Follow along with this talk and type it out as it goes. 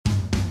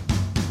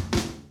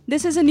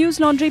This is a News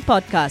Laundry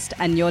podcast,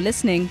 and you're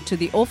listening to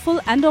the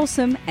Awful and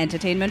Awesome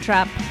Entertainment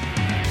Wrap.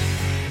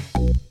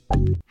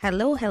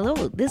 Hello.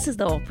 This is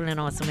the Awful and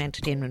Awesome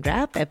Entertainment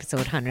Wrap, episode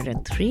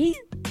 103.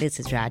 This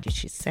is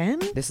Rajesh Sen.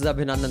 This is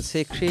Abhinandan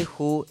Sekhri,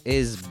 who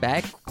is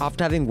back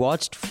after having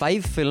watched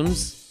 5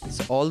 films.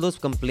 So all those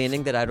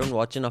complaining that I don't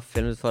watch enough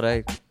films before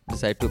I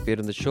decide to appear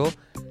in the show,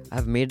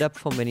 I've made up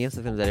for many of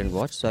the films I didn't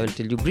watch. So I will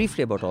tell you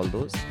briefly about all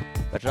those.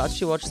 But Raj,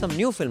 she watched some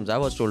new films. I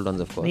watched old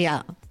ones, of course.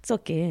 Yeah, it's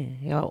okay.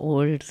 You're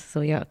old,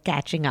 so you're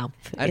catching up.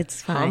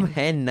 It's fine. Hum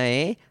hain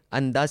naye,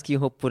 andaz ki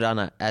ho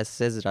purana, as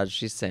says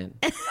Rajshri Sen.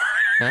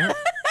 Huh?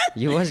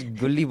 You watched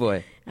Gully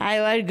Boy.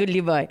 I watched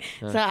Gully Boy.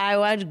 So I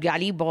watched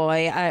Gully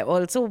Boy. I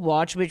also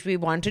watched, which we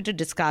wanted to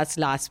discuss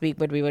last week,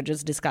 but we were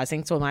just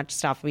discussing so much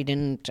stuff we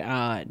didn't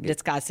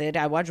discuss it.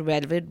 I watched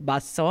Velvet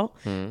Buzzsaw,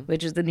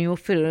 which is the new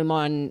film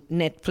on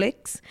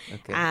Netflix.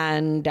 Okay.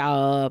 And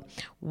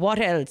what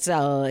else?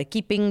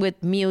 Keeping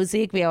with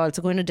music, we are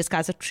also going to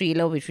discuss a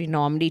trailer, which we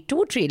normally,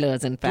 2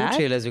 trailers in fact. 2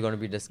 trailers we're going to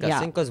be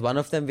discussing, because one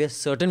of them we are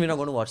certain we're not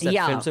going to watch that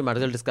film, so we might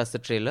as well discuss the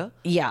trailer.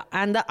 Yeah,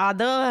 and the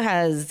other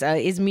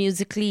is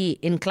musically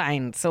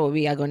inclined, so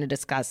we are going to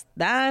discuss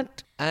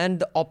that. And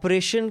the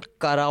Operation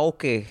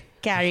Karaoke.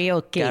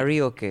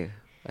 Karaoke.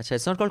 Achha,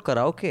 it's not called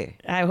karaoke.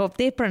 I hope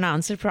they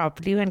pronounced it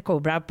properly when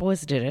Cobra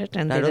Post did it.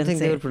 And I don't think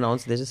they will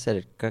pronounce it. They just said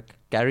it.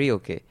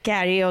 Karaoke.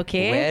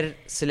 Where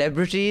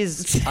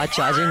celebrities are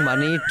charging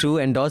money to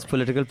endorse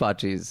political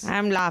parties.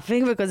 I'm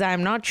laughing because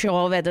I'm not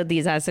sure whether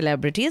these are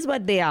celebrities,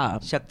 but they are.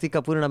 Shakti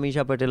Kapoor and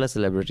Amisha Patel are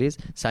celebrities.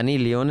 Sunny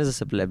Leone is a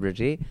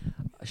celebrity.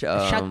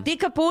 Shakti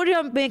Kapoor,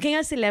 you're making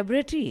a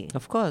celebrity.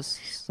 Of course.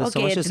 There's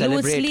so much to Bruce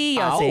celebrate. Lee,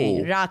 you're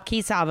saying.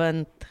 Rakhi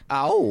Sawant.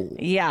 Ow.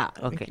 Yeah.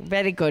 Okay.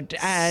 Very good.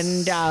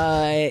 And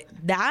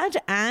that,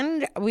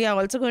 and we are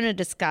also going to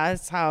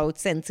discuss how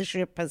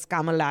censorship has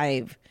come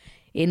alive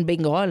in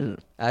Bengal.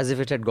 As if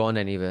it had gone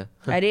anywhere.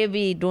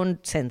 We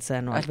don't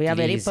censor. No. We are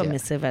very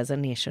permissive as a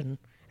nation.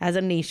 As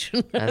a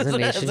nation. You're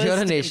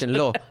a nation.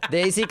 Lo,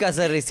 desi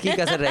kasar, iski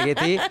kasar reh gayi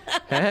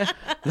thi.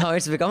 Now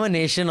it's become a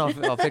nation of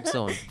its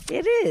own.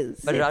 It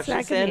is. But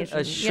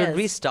Rashi, should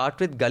we start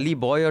with Gully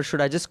Boy, or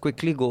should I just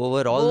quickly go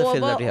over all the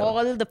films that we have?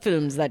 All the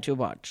films that you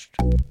watched.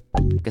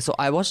 Okay, so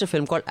I watched a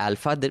film called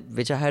Alpha,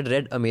 which I had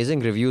read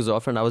amazing reviews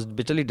of, and I was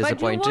bitterly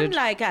disappointed. But you won't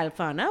like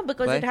Alpha, no?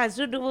 Because it has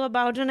to do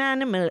about an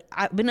animal.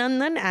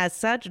 Abhinandan, as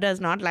such,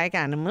 does not like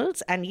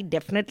animals, and he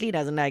definitely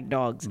doesn't like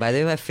dogs. By the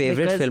way, my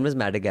favorite film is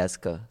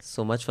Madagascar.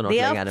 So much for not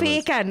liking animals. They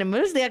are fake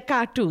animals. They are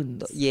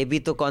cartoons. Ye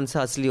bhi to kaun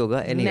sa asli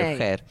hoga? Anyway,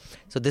 khair.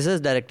 So this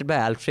is directed by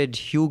Alfred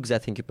Hughes, I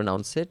think you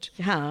pronounce it.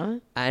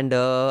 And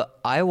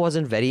I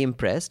wasn't very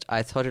impressed.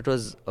 I thought it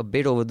was a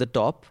bit over the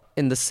top,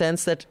 in the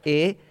sense that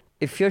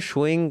if you're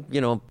showing,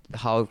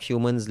 how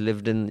humans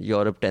lived in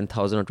Europe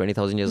 10,000 or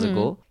 20,000 years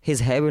ago, his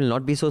hair will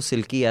not be so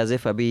silky as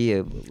if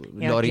abhi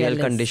L'Oreal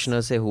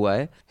conditioner se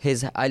hua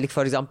hai.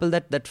 For example,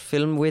 that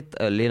film with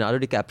Leonardo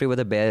DiCaprio where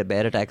the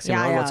bear attacks him.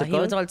 What's it called? He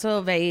was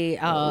also very...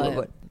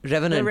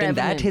 Revenant. In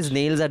that, his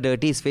nails are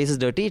dirty, his face is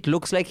dirty. It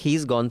looks like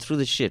he's gone through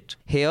the shit.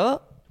 Here,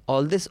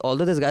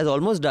 although this guy's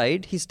almost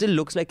died, he still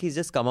looks like he's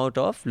just come out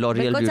of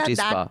L'Oreal Beauty Spa. Because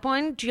at that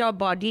point, your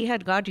body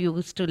had got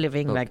used to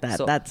living like that.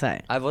 So that's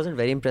why. I wasn't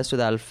very impressed with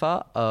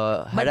Alpha.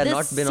 But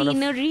the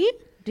scenery,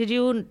 did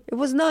you... It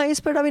was nice,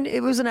 but I mean,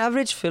 it was an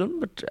average film.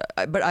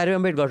 But I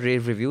remember it got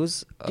rave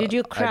reviews. Did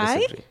you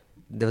cry?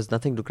 There was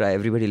nothing to cry.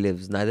 Everybody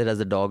lives. Neither does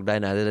the dog die,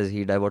 neither does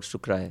he die. What's to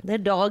cry? The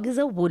dog is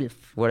a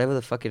wolf. Whatever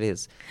the fuck it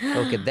is.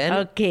 Okay,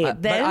 then...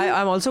 But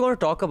I'm also going to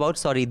talk about,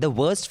 the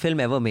worst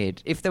film ever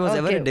made. If there was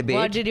ever a debate...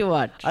 What did you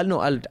watch? I'll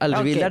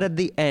reveal that at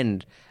the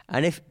end.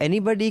 And if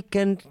anybody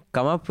can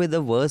come up with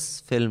a worse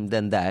film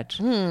than that,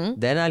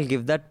 then I'll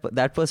give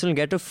that person will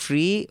get a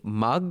free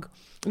mug.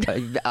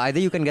 Either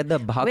you can get the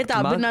Bhakt with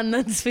mug.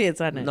 Abhinandan's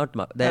face on it. Not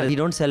mug. We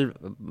don't sell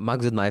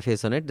mugs with my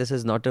face on it. This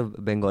is not a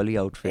Bengali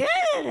outfit.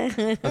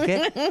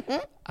 Okay?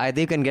 Either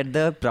you can get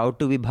the Proud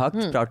to be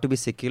Bhakt, Proud to be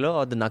secular,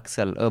 or the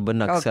Naxal, urban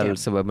Naxal,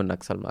 suburban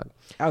Naxal mug.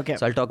 Okay.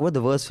 So I'll talk about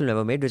the worst film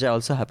ever made, which I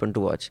also happened to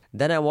watch.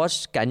 Then I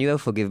watched Can You Ever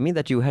Forgive Me,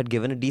 that you had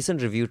given a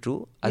decent review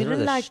to. I don't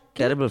know, it's a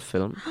terrible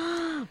film.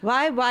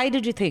 Why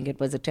did you think it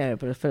was a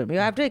terrible film? You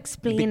have to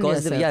explain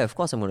yourself. Of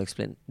course I'm going to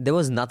explain. There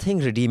was nothing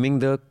redeeming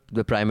the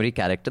primary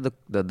character.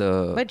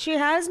 But she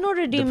has no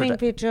redeeming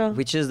feature.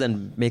 Which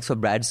then makes for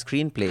bad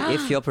screenplay.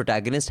 If your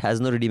protagonist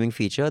has no redeeming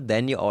feature,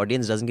 then your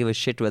audience doesn't give a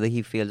shit whether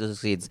he fails or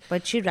succeeds.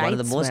 But she writes One of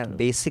the most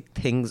basic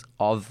things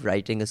of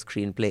writing a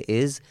screenplay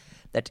is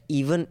that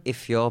even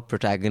if your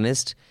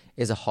protagonist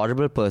is a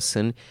horrible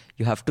person,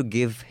 you have to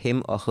give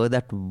him or her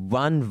that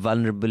one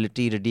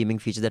vulnerability redeeming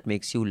feature that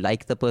makes you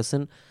like the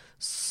person.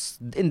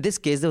 In this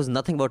case, there was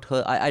nothing about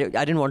her. I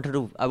didn't want her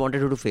to. I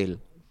wanted her to fail.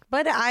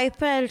 But I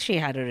felt she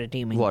had a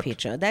redeeming What?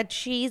 feature. That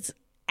she's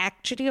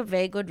actually a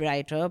very good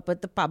writer,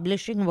 but the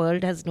publishing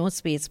world has no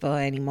space for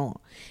her anymore.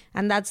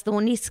 And that's the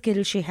only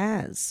skill she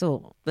has.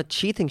 So, but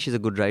she thinks she's a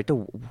good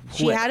writer.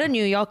 She had a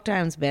New York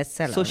Times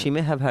bestseller. So she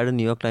may have had a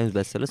New York Times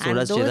bestseller. So And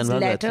does those Chetan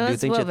Bhagat. letters Do you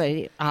think were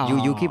very...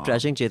 you keep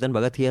trashing Chetan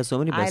Bhagat? He has so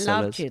many I bestsellers.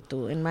 love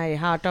Chetu in my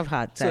heart of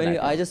hearts. So anyway,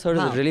 I just thought it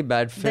was a really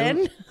bad film.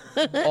 Then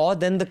or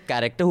then the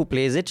character who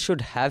plays it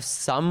should have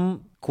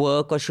some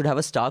quirk or should have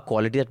a star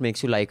quality that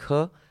makes you like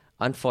her.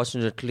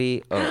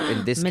 Unfortunately,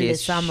 in this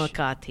case, Melissa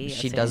McCarthy.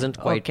 she doesn't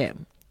quite get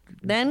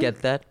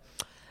that.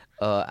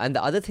 And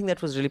the other thing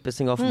that was really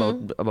pissing off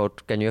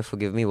about Can You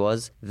Forgive Me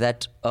was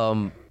that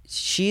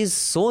she's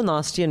so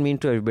nasty and mean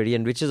to everybody,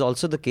 and which is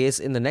also the case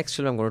in the next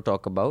film I'm going to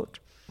talk about,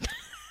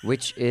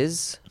 which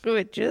is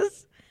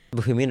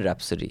Bohemian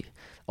Rhapsody.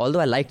 Although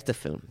I liked the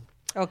film.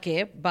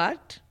 Okay,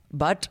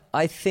 but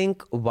I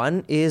think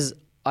one is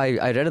I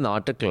read an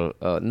article.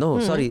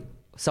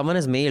 Someone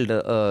has mailed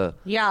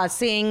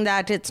saying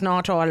that it's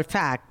not all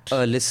fact.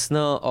 A listener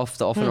of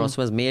the Often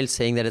Awesome has mailed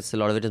saying that a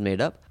lot of it is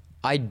made up.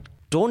 I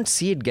don't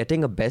see it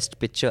getting a Best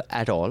Picture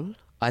at all.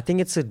 I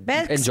think it's a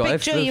Best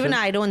Picture, even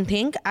I don't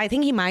think. I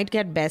think he might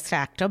get Best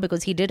Actor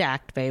because he did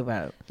act very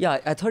well. Yeah,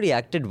 I thought he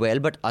acted well,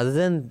 but other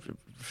than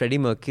Freddie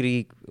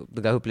Mercury,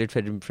 the guy who played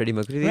Freddie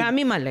Mercury,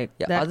 Rami Malek.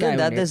 Yeah, other than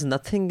that, there's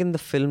nothing in the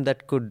film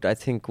that could, I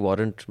think,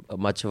 warrant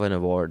much of an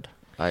award.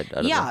 I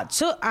don't know.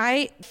 So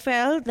I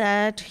felt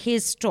that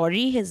his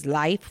story, his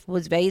life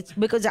was very...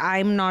 Because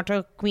I'm not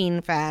a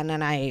Queen fan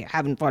and I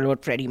haven't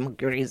followed Freddie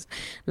Mercury's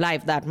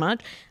life that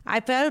much.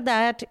 I felt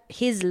that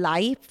his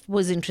life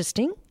was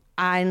interesting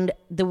and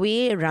the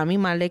way Rami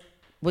Malek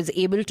was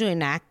able to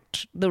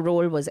enact the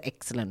role was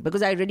excellent.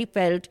 Because I really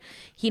felt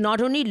he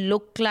not only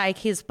looked like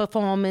his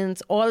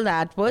performance, all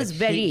that was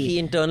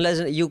He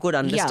internalized... You could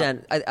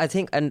understand. Yeah. I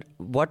think... And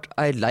what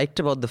I liked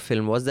about the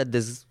film was that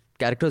this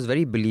character was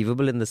very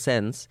believable in the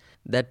sense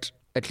that,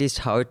 at least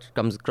how it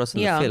comes across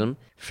in the film,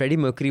 Freddie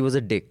Mercury was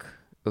a dick,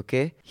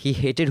 okay? He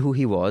hated who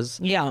he was.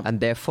 Yeah. And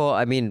therefore,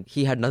 I mean,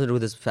 he had nothing to do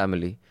with his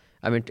family.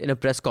 I mean, in a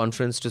press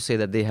conference to say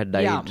that they had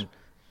died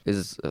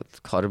is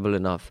horrible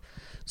enough.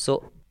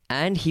 So,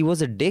 and he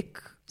was a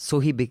dick,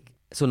 so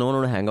so no one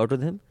wanted to hang out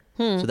with him.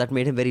 So that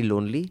made him very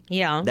lonely.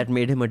 Yeah. That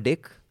made him a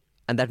dick.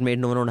 And that made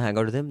no one want to hang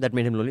out with him. That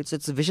made him lonely. So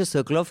it's a vicious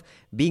circle of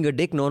being a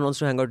dick, no one wants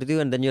to hang out with you,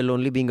 and then you're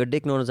lonely, being a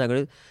dick, no one wants to hang out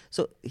with you.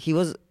 So he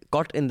was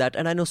caught in that.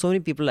 And I know so many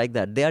people like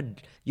that.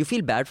 You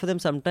feel bad for them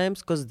sometimes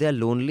because they're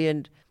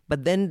lonely,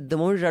 but then the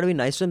moment you try to be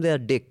nice to them, they are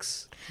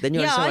dicks. Then you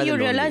understand why you they're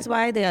realize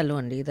lonely. why they are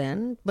lonely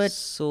then. But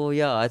so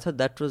I thought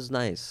that was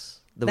nice.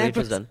 The way it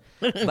was done.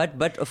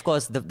 But of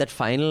course, that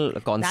final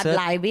concert. That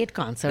Live Aid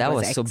concert that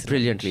was excellent. So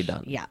brilliantly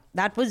done. Yeah,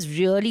 that was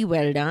really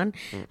well done.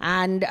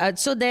 And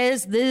so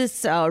there's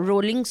this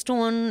Rolling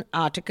Stone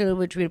article,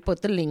 which we'll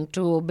put the link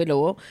to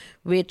below,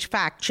 which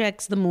fact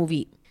checks the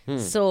movie.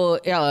 So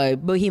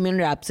Bohemian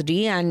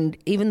Rhapsody, and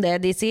even there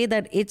they say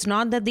that it's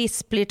not that they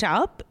split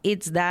up,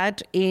 it's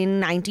that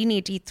in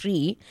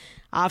 1983,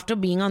 after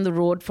being on the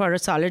road for a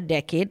solid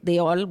decade, they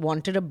all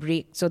wanted a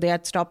break, so they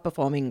had stopped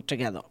performing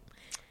together.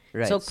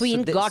 Right. So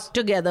Queen got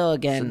together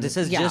again. So this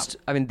is just,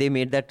 I mean, they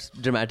made that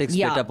dramatic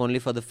split up only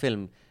for the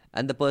film.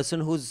 And the person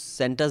who's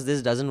sent us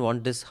this doesn't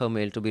want her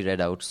mail to be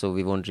read out, so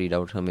we won't read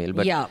out her mail.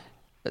 But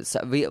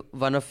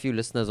one of you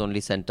listeners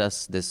only sent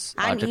us this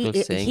article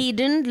saying... he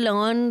didn't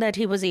learn that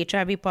he was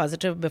HIV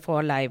positive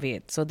before Live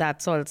Aid. So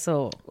that's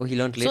also... Oh, he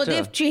learned later? So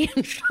they've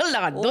changed a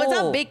lot. Those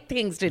are big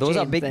things to change. Those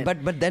are big,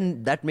 but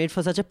then that made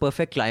for such a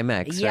perfect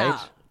climax, right?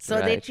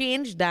 So they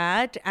changed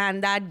that,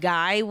 and that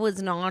guy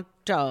was not...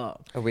 a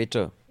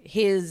waiter.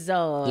 His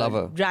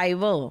lover.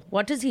 Driver.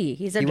 What is he?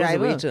 He's a he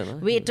driver. Was a waiter, no?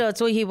 Waiter.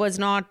 So he was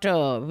not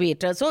a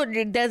waiter. So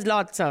there's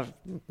lots of...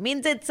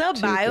 Means it's a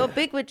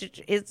biopic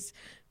which is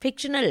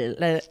fictional.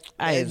 But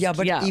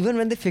even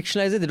when they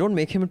fictionalize it, they don't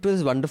make him into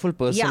this wonderful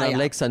person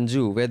unlike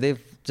Sanju, where they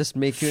just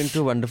make you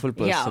into a wonderful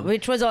person. Yeah,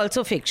 which was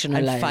also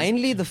fictionalized. And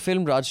finally, the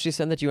film Rajshri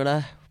Sen that you and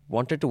I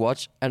wanted to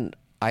watch, and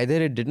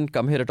either it didn't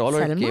come here at all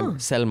or it came.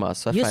 Selma.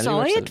 So you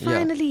saw it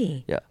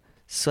finally? Yeah.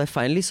 So I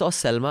finally saw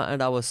Selma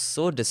and I was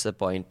so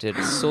disappointed.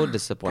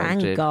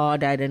 Thank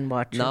God I didn't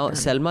watch it. Now,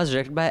 Selma is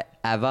directed by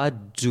Ava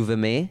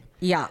DuVernay.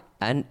 Yeah.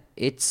 And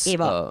it's... She's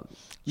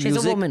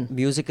a woman.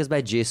 Music is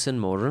by Jason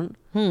Moran.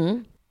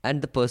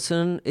 And the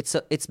person...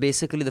 It's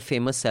basically the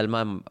famous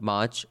Selma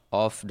March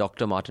of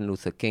Dr. Martin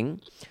Luther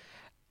King.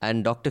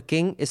 And Dr.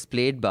 King is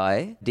played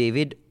by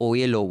David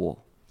Oyelowo.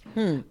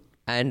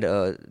 And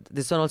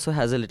this one also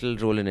has a little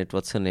role in it.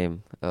 What's her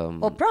name?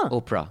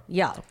 Oprah.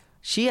 Yeah.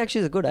 She actually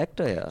is a good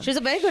actor, yeah. She's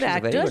a very good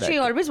actor. She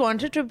always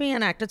wanted to be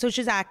an actor. So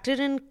she's acted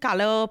in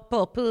Color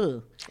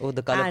Purple. Oh,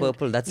 The Color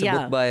Purple. That's a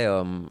book by...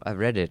 I've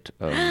read it.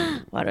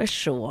 What a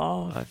show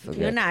off. I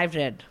forget. Even I've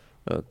read.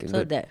 Okay, so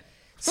good. There.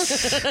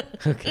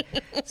 Okay.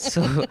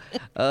 So,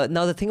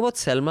 now the thing about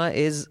Selma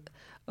is...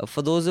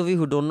 for those of you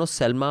who don't know,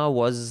 Selma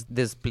was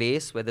this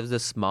place where there was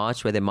this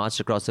march, where they marched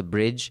across a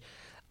bridge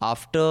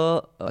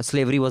after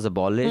slavery was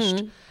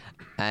abolished.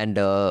 And,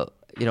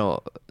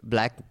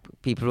 black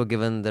people were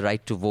given the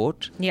right to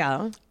vote.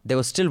 Yeah. There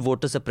was still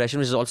voter suppression,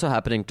 which is also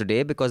happening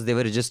today because they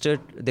were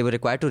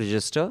required to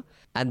register.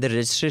 And the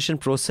registration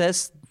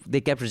process, they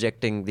kept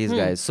rejecting these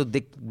guys. So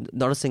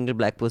not a single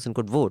black person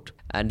could vote.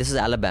 And this is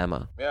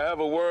Alabama. May I have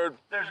a word?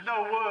 There's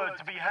no word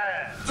to be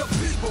had. The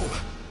people.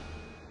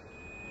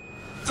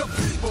 The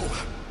people.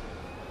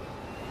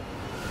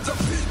 The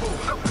people.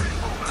 The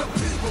people. The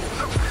people.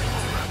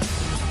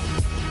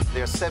 The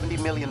There are 70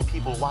 million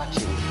people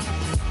watching.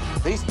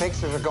 These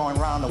pictures are going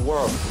around the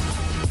world.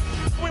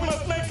 We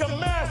must make a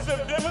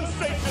massive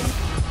demonstration.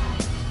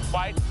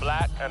 White,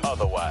 black, and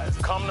otherwise.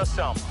 Come to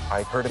Selma.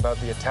 I heard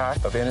about the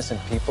attack of innocent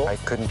people. I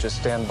couldn't just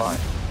stand by.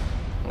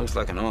 Looks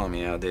like an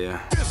army out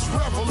there. This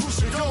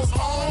revolution goes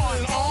on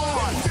and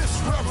on.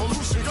 This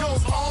revolution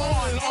goes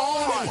on and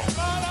on.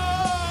 Mine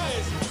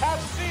eyes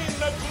have seen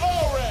the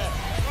glory,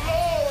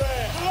 glory,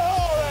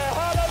 glory,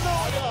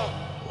 hallelujah.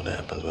 What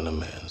happens when a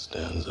man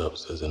stands up,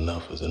 says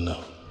enough is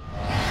enough?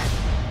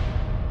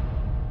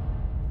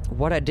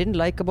 What I didn't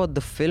like about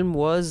the film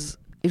was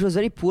it was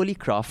very poorly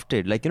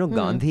crafted. Like,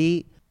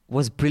 Gandhi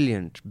was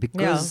brilliant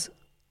because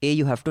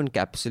you have to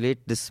encapsulate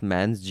this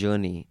man's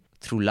journey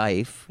through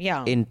life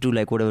into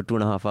like whatever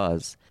 2.5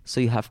 hours.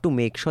 So you have to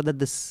make sure that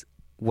this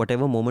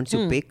whatever moments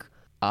you pick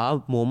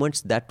are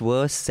moments that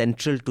were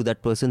central to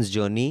that person's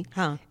journey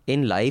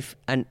in life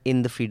and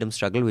in the freedom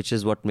struggle, which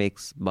is what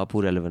makes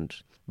Bapu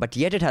relevant. But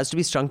yet it has to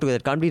be strung together.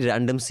 It can't be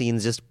random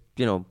scenes just,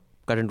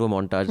 cut into a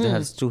montage. There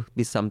has to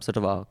be some sort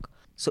of arc.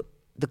 So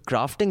the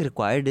crafting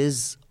required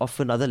is of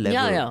another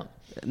level.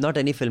 Not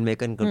any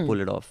filmmaker can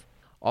pull it off.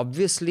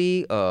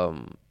 Obviously,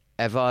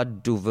 Eva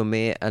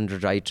DuVernay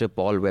and writer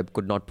Paul Webb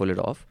could not pull it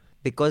off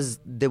because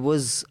there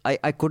was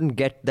I couldn't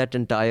get that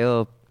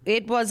entire.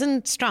 It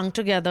wasn't strung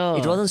together.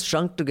 It wasn't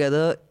strung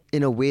together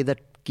in a way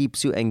that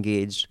keeps you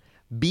engaged.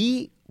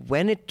 B,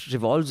 when it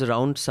revolves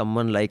around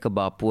someone like a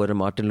Bapu or a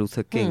Martin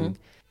Luther King,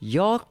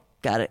 your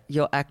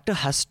actor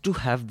has to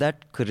have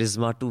that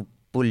charisma to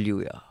pull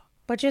you.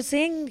 But you're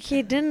saying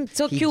he didn't.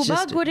 So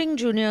Cuba Gooding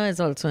Jr. is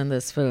also in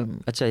this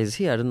film. Acha, is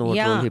he? I don't know what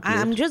role he played.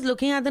 I'm just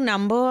looking at the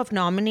number of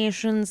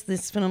nominations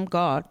this film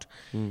got.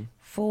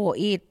 4,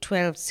 8,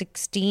 12,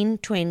 16,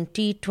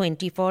 20,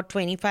 24,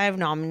 25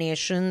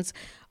 nominations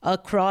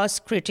across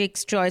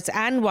Critics' Choice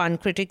and one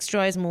Critics'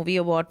 Choice Movie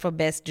Award for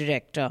Best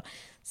Director.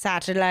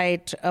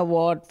 Satellite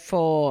Award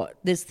for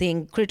this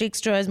thing, Critics'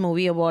 Choice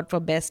Movie Award for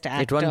Best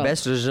Actor. It won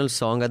Best Original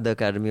Song at the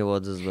Academy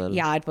Awards as well.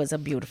 Yeah, it was a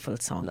beautiful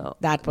song.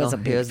 That was a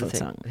beautiful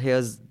song.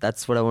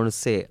 That's what I want to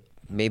say.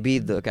 Maybe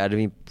the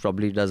Academy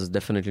probably does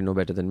definitely know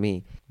better than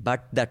me.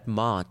 But that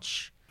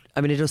march,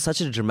 I mean, it was such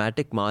a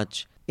dramatic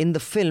march. In the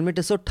film, it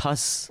is so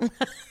thus.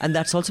 And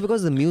that's also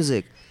because of the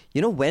music.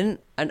 And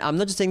I'm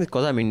not just saying this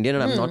because I'm Indian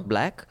and I'm not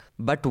black,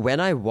 but when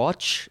I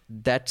watch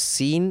that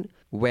scene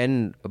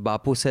when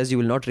Bapu says you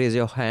will not raise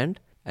your hand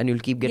and you'll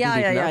keep getting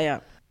beaten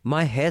up,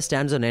 my hair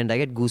stands on end. I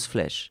get goose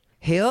flesh.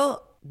 Here,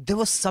 there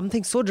was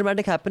something so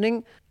dramatic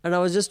happening and I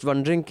was just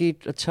wondering ki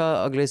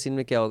acha agle scene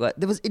mein kya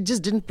hoga. It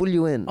just didn't pull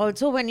you in.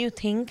 Also, when you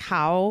think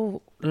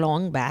how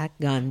long back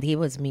Gandhi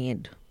was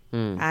made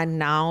and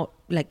now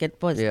like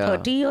it was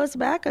 30 years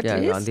back at least.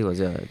 Yeah, Gandhi was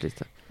at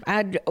least.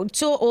 And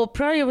so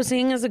Oprah, you were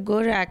saying, is a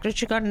good actress.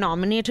 She got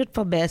nominated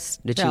for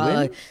Best Did she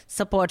win?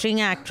 Supporting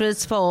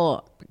Actress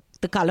for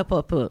The Color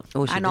Purple.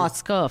 An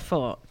Oscar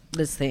for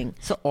this thing.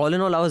 So all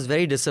in all, I was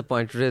very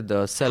disappointed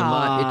with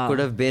Selma. It could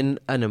have been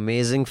an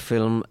amazing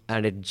film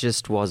and it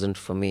just wasn't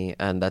for me.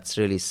 And that's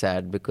really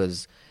sad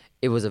because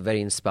it was a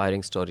very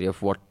inspiring story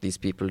of what these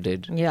people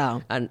did. Yeah.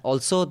 And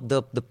also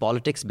the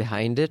politics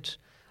behind it,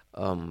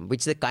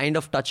 which they kind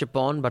of touch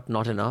upon, but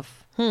not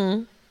enough.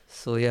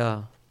 So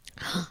yeah.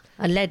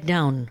 A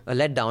letdown.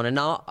 And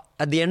now,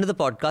 at the end of the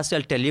podcast,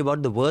 I'll tell you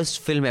about the worst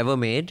film ever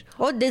made.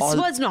 Oh, this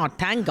was not.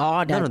 Thank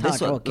God.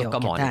 This was.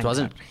 Come on, it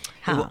wasn't.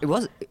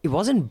 It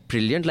wasn't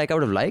brilliant like I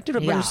would have liked it,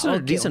 but it was still a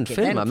decent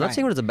film. I'm not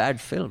saying it was a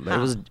bad film.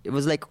 But it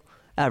was like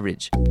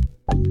average.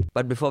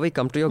 But before we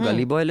come to your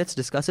Gully Boy, let's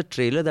discuss a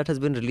trailer that has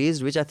been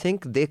released, which I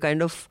think they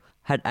kind of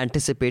had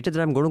anticipated.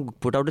 That I'm going to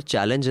put out a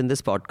challenge in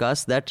this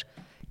podcast that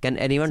can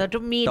anyone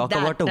talk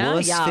about a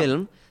worse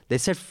film. They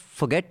said,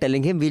 forget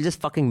telling him, we'll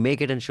just fucking make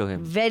it and show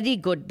him. Very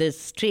good.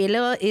 This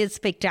trailer is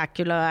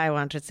spectacular, I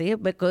want to say,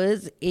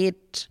 because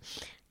it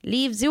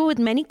leaves you with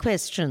many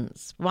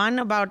questions. One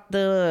about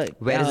where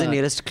is the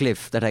nearest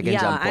cliff that I can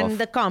jump off? Yeah, and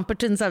the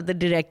competence of the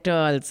director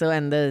also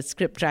and the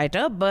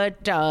scriptwriter.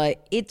 But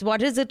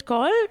what is it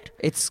called?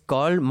 It's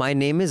called My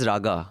Name is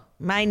RaGa.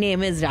 My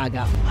Name is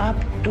RaGa.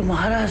 अब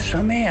तुम्हारा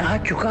समय आ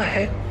चुका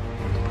है.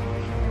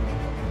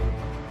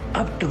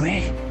 अब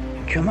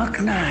तुम्हें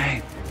चमकना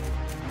है.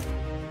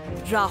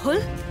 राहुल?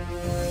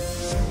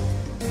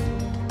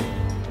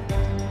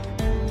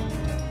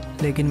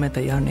 लेकिन मैं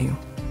तैयार नहीं हूं.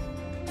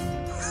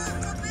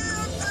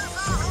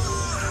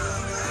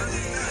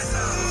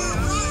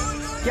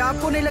 क्या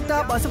आपको नहीं लगता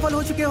आप असफल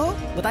हो चुके हो?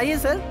 बताइए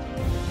सर.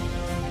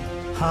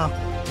 हाँ.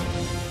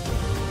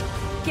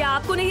 क्या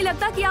आपको नहीं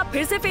लगता कि आप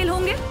फिर से फेल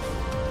होंगे?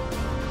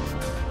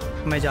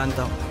 मैं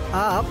जानता हूं.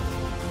 आप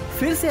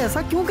फिर से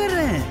ऐसा क्यों कर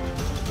रहे हैं?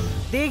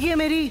 देखिए,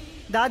 मेरी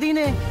दादी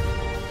ने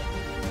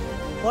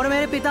और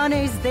मेरे पिता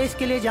ने इस देश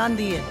के लिए जान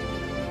दी है.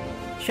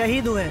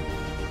 शहीद हुए.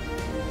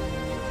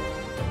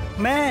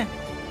 मैं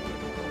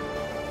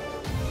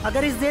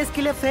अगर इस देश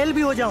के लिए फेल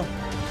भी हो जाऊं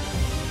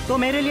तो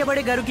मेरे लिए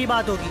बड़े गर्व की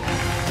बात होगी.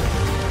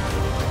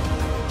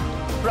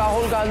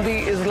 Rahul Gandhi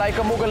is like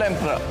a Mughal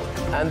emperor,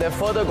 and they've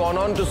further gone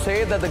on to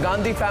say that the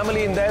Gandhi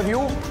family, in their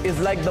view, is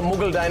like the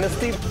Mughal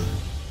dynasty.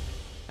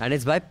 And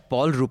it's by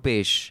Paul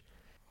Rupesh.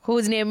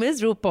 Whose name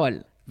is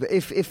RuPaul.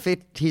 If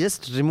he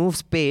just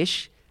removes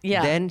Pesh,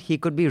 then he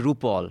could be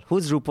RuPaul.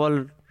 Who's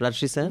RuPaul,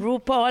 Rajshri Sen?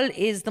 RuPaul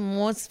is the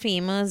most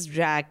famous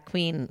drag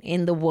queen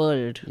in the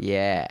world.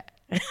 Yeah.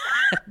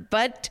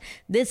 But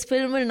this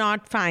film will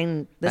not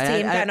find the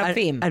same kind of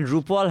fame. And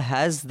RuPaul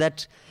has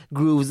that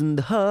Grooves in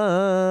the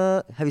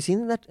Heart. Have you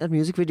seen that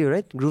music video,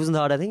 right? Grooves in the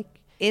Heart, I think.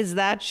 Is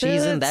that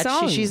she's in that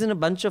song? She's in a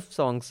bunch of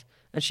songs.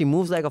 And she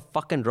moves like a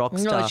fucking rock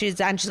star. No, she's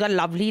got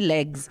lovely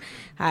legs,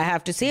 I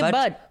have to say.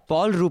 But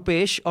Paul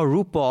Rupesh, or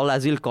RuPaul,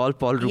 as we'll call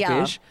Paul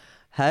Rupesh,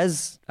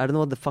 has, I don't know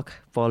what the fuck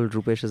Paul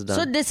Rupesh has done.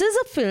 So this is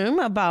a film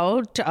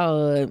about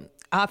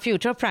our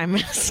future Prime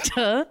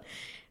Minister,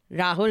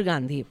 Rahul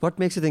Gandhi. What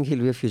makes you think he'll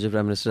be a future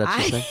Prime Minister?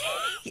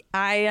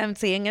 I am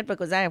saying it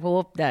because I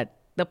hope that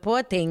the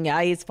poor thing,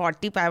 he's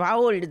 45.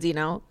 How old is he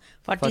now?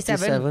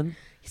 47.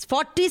 He's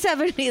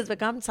 47. He's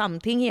become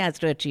something he has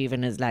to achieve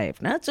in his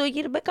life. No? So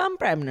he'll become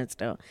Prime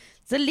Minister.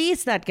 It's the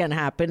least that can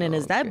happen in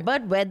his life.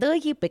 But whether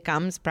he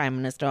becomes Prime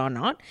Minister or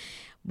not,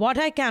 what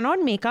I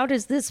cannot make out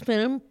is this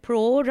film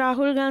pro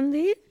Rahul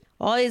Gandhi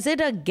or is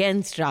it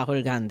against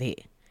Rahul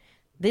Gandhi?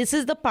 This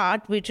is the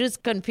part which is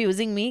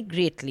confusing me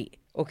greatly.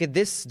 Okay,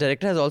 this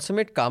director has also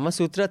made Kama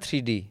Sutra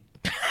 3D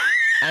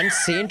and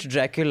Saint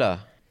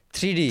Dracula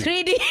 3D.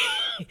 3D.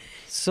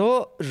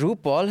 So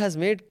RuPaul has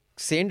made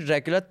Saint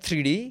Dracula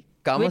 3D.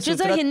 Kama Which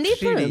Sutra is a Hindi 3D.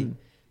 Film.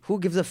 Who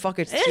gives a fuck?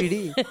 It's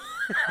 3D.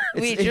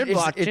 We should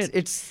watch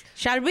it.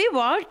 Shall we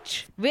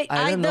watch?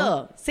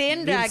 Either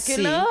Saint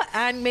Dracula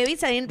and maybe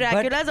Saint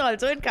Dracula is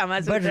also in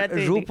Kama Sutra 3D.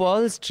 But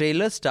RuPaul's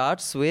trailer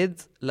starts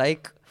with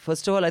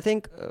first of all, I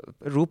think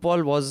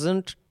RuPaul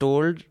wasn't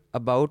told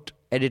about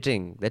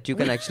editing, that you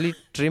can actually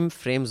trim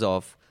frames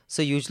off.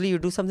 So usually you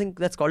do something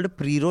that's called a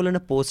pre-roll and a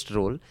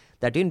post-roll.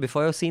 That even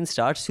before your scene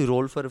starts, you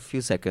roll for a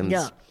few seconds.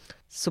 Yeah.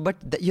 So, but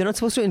you're not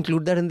supposed to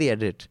include that in the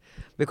edit.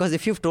 Because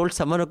if you've told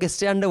someone, okay,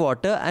 stay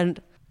underwater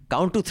and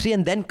count to 3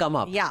 and then come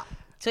up. Yeah.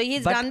 So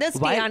he's done this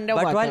stay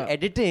underwater. But while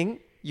editing,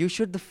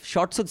 the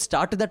shot should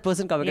start with that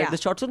person coming out. The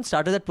shot shouldn't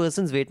start with that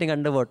person's waiting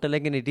underwater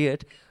like an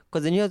idiot.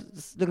 Because then you're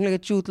looking like a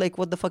truth, like,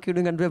 what the fuck are you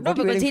doing underwater?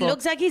 No, because he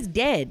looks like he's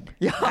dead.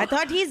 Yeah. I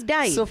thought he's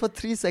died. So for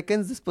 3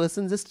 seconds, this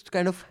person just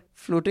kind of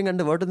floating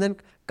underwater and then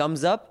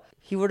comes up.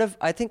 He would have,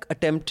 I think,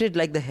 attempted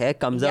like the hair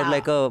comes out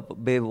like a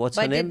babe. What's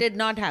her name? But it did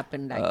not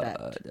happen like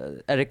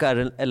that.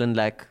 Erica Ellen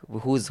Lack,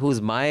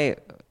 who's my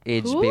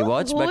age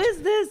Baywatch. Who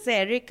is this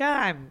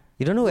Erica?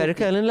 You don't know who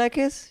Erica Ellen Lack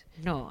is?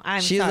 No,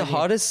 She's the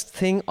hottest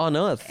thing on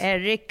earth.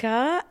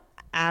 Erica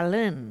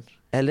Ellen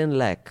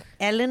Lack.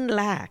 Ellen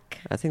Lack.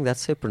 I think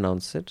that's how you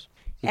pronounce it.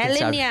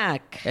 Ellen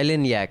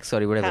Yak,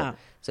 sorry, whatever.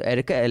 So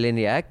Erica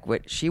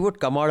Eleniak, she would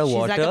come out of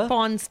water. She's like a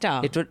porn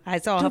star. I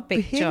saw her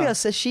picture.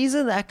 So she's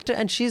an actor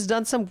and she's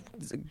done some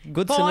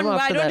good porn, cinema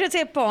after that. Why don't you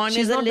say porn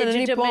is a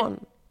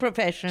legitimate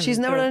profession? She's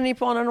never done any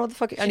porn. I don't know what the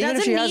fuck. She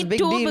doesn't need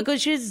to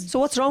because she's... So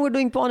what's wrong with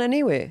doing porn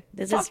anyway?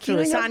 This is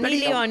true.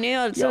 Sunny Leone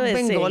also is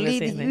Bengali. saying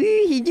the same thing.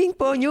 He's doing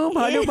porn.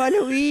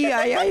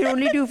 I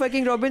only do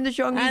fucking Robin the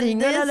Song. And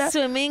this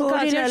swimming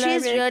culture,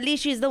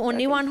 she's the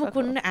only one who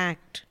couldn't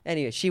act.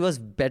 Anyway, she was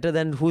better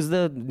than, who's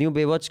the new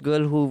Baywatch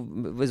girl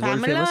who was world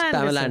famous?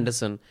 Pamela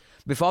Anderson.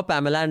 Before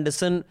Pamela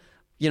Anderson,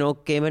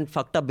 came and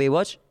fucked up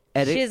Baywatch,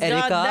 She's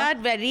got that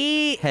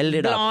very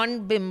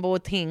blonde up. bimbo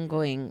thing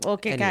going.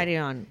 Okay, carry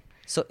on.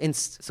 So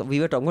we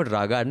were talking about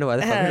RaGa. I don't know why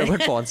the fuck we're talking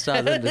about porn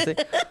stars and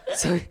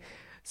this thing.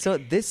 So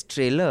this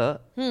trailer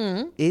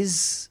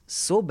is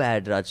so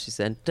bad, Rajshri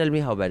Sen. Tell me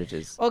how bad it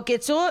is. Okay,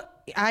 so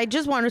I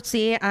just want to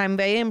say I'm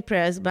very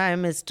impressed by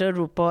Mr.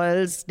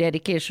 RuPaul's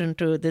dedication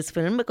to this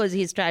film because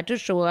he's tried to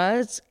show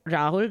us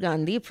Rahul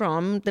Gandhi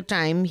from the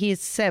time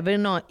he's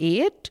 7 or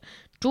 8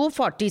 to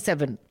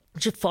 47.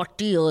 Which is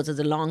 40 years is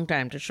a long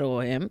time to show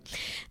him.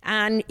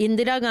 And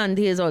Indira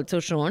Gandhi is also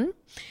shown.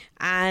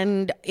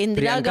 And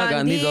Indira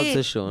Gandhi is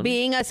also shown.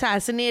 Being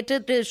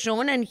assassinated is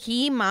shown, and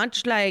he,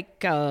 much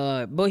like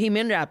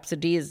Bohemian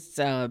Rhapsody's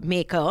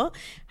maker,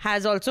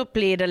 has also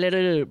played a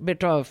little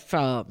bit of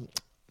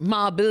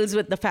marbles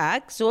with the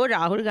facts. So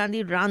Rahul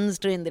Gandhi runs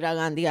to Indira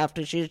Gandhi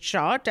after she's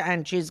shot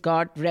and she's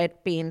got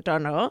red paint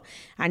on her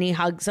and he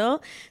hugs her.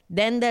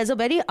 Then there's a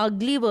very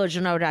ugly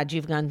version of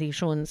Rajiv Gandhi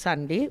shown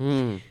Sunday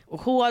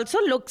who also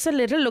looks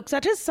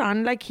at his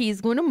son like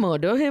he's going to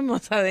murder him or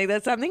something.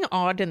 There's something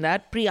odd in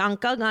that.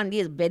 Priyanka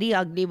Gandhi is very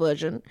ugly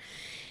version.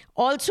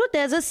 Also,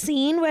 there's a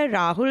scene where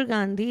Rahul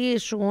Gandhi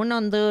is shown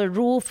on the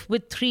roof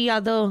with two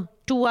other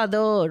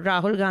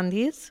Rahul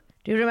Gandhis.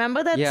 Do you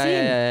remember that scene?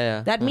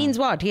 Yeah. That means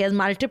what? He has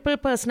multiple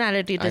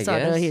personality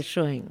disorder he's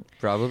showing.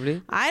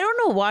 Probably. I don't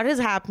know what is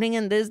happening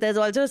in this. There's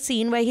also a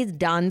scene where he's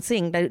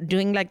dancing,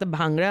 doing like the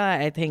Bhangra,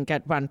 I think,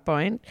 at one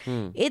point.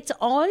 It's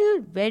all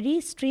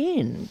very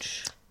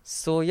strange.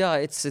 So yeah,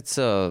 it's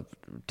a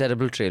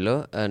terrible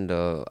trailer and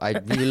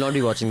we will not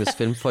be watching this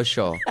film for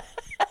sure.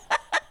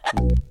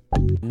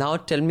 Now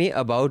tell me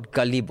about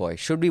Gully Boy.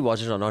 Should we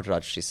watch it or not,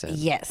 Rajshri Sen?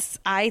 Yes,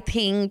 I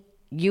think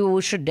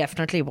you should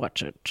definitely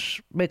watch it,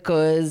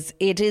 because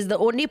it is the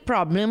only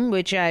problem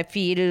which I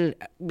feel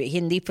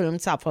Hindi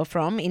films suffer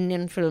from.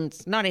 Hindi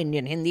films,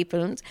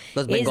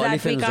 because Bengali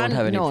films don't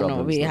have any problems.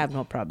 No, we have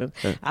no problem.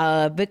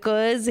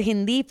 Because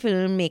Hindi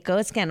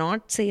filmmakers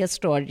cannot say a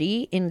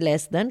story in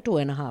less than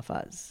 2.5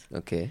 hours.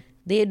 Okay.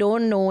 They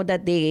don't know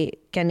that they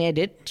can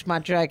edit,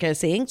 much like you're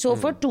saying. So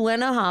for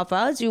 2.5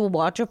 hours, you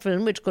watch a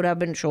film which could have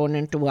been shown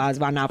in 2 hours,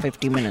 1 hour,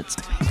 50 minutes.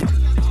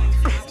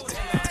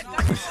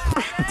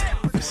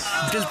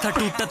 दिल था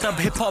टूटा तब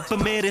hip hop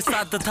मेरे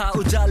साथ था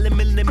उजाले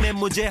मिलने में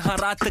मुझे हर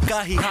रात का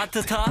ही हाथ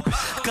था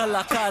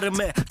कलाकार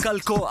में कल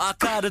को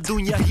आकार दूं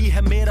यही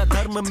है मेरा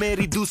धर्म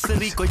मेरी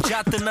दूसरी कोई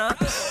जात ना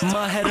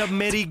माँ है रब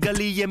मेरी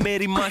गली ये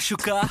मेरी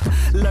माशुका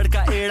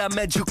लड़का एड़ा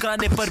मैं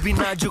झुकाने पर भी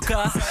ना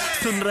झुका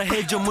सुन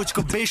रहे जो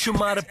मुझको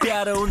बेशुमार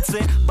प्यार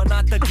उनसे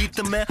बनाता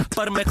गीत में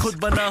पर मैं खुद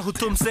बना हूँ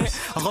तुमसे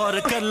गौर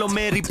कर लो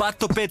मेरी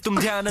बातों पे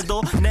तुम ध्यान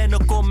दो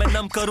नैनों को मैं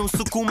नम करूँ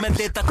सुकून में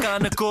देता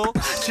कान को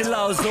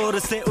चिल्लाओ जोर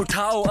से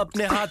उठाओ अपने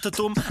हाथ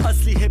तुम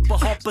असली हिप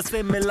हॉप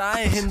से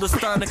मिलाए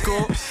हिंदुस्तान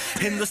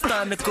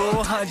को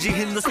हाँ जी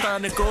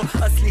हिंदुस्तान को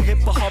असली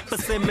हिप हॉप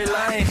से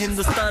मिलाए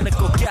हिंदुस्तान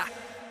को क्या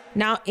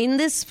Now, in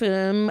this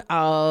film,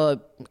 I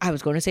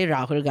was going to say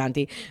Rahul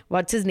Gandhi.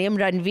 What's his name?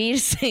 Ranveer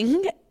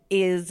Singh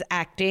is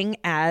acting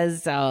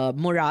as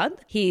Murad.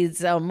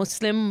 He's a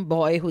Muslim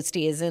boy who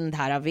stays in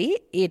Dharavi.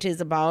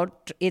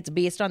 It's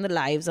based on the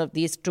lives of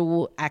these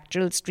two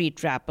actual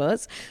street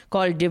rappers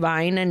called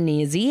Divine and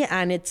Nazi.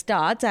 And it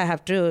starts, I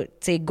have to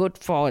say, good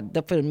for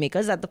the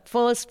filmmakers, at the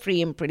first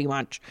frame pretty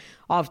much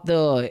of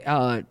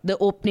the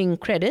opening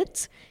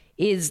credits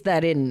is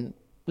that in,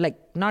 like,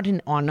 not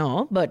in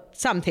honor, but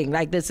something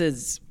like this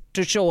is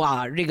to show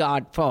our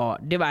regard for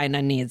Divine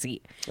and Nazi.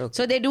 Okay.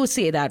 So they do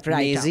say that,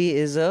 right? Nazi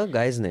is a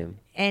guy's name.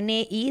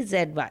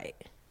 Naezy.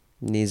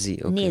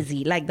 Nazi, okay.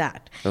 Nazi, like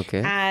that.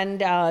 Okay.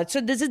 And so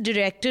this is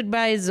directed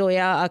by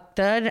Zoya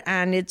Akhtar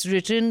and it's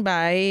written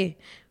by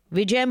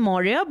Vijay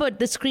Maurya, but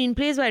the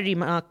screenplay is by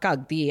Rima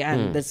Kagdi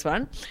and this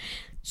one.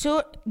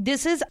 So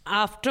this is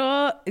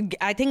after,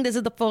 I think this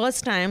is the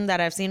first time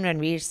that I've seen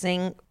Ranveer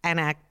Singh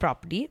enact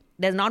properly.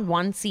 There's not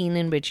one scene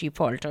in which he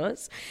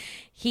falters.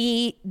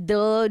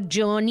 The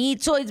journey,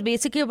 so it's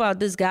basically about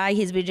this guy.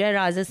 He's Vijay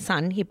Raj's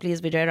son. He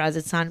plays Vijay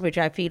Raj's son, which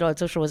I feel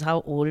also shows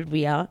how old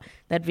we are.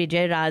 That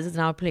Vijay Raj is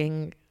now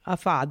playing a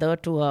father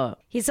to a...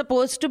 He's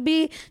supposed to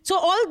be... So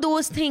all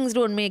those things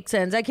don't make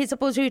sense. Like, he's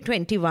supposed to be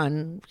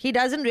 21. He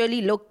doesn't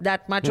really look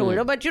that much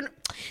older, but you know,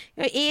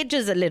 age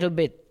is a little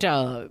bit...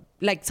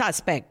 like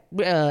suspect.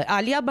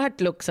 Alia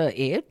Bhatt looks her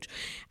age,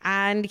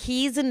 and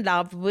he's in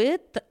love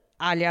with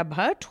Alia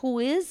Bhatt, who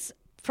is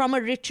from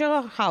a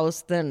richer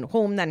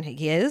home than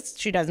he is.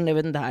 She doesn't live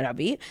in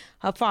Dharavi.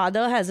 Her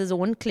father has his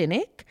own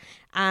clinic,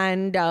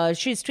 and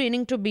she's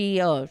training to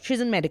be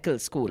she's in medical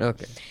school.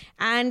 Okay.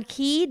 And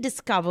he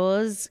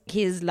discovers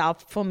his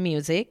love for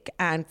music,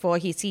 and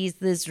he sees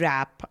this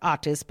rap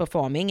artist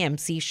performing,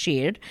 MC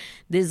Shade,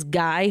 this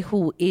guy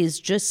who is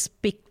just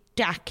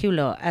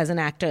spectacular as an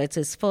actor. It's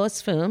his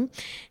first film,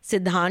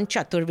 Siddhant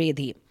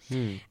Chaturvedi.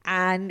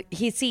 And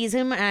he sees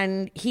him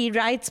and he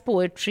writes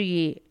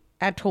poetry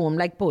at home,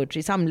 like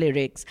poetry, some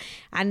lyrics.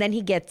 And then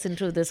he gets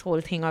into this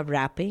whole thing of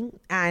rapping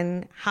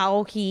and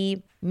how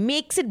he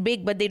makes it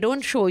big, but they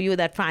don't show you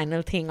that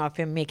final thing of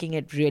him making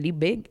it really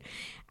big.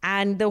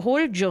 And the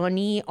whole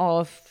journey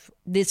of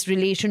this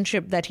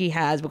relationship that he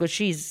has, because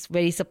she's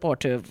very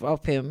supportive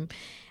of him,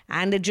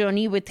 and the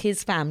journey with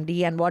his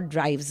family and what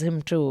drives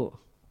him to...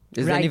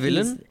 Is there any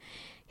villain?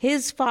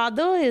 His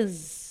father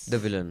is... The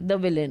villain. The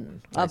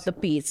villain of the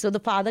piece. So the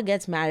father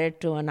gets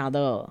married to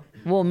another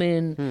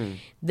woman.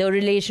 The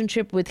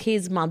relationship with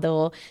his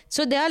mother.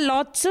 So there are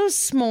lots of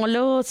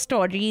smaller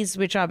stories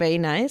which are very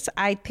nice.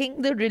 I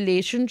think the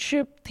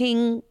relationship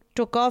thing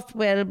took off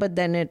well, but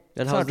then it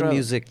And how's the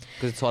music?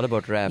 Because it's all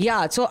about rap.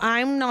 Yeah, so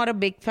I'm not a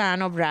big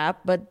fan of rap,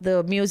 but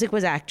the music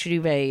was actually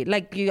very,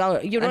 like, you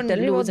don't tell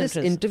me about lose this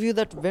interest. interview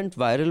that went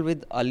viral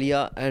with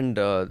Alia and,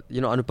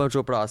 Anupam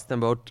Chopra asked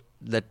them about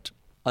that.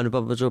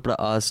 Anupam Chopra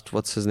asked,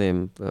 what's his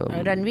name?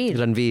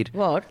 Ranveer.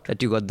 What?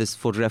 That you got this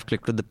photograph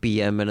clicked to the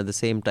PM and at the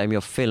same time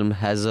your film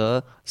has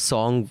a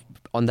song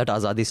on that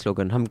Azadi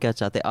slogan. Hum kya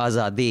chahte?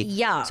 Azadi.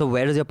 Yeah. So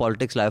where does your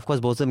politics lie? Of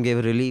course, both of them gave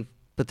a really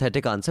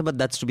pathetic answer, but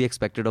that's to be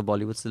expected of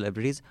Bollywood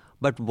celebrities.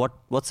 But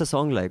what's the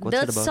song like? What's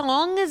it about?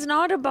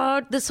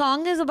 The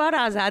song is about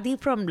Azadi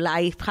from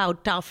life, how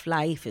tough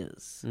life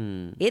is.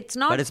 It's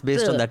not... But it's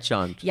based on that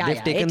chant. Yeah,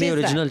 They've taken the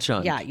original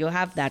chant. Yeah, you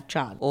have that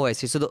chant. Oh, I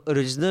see. So the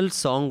original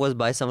song was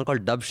by someone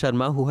called Dub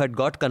Sharma, who had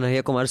got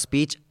Kanhaiya Kumar's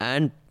speech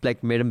and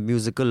like made a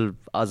musical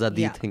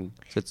Azadi thing.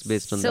 So it's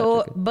based on that.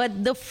 Okay.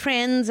 But the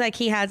friends, like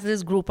he has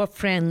this group of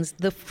friends.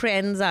 The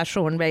friends are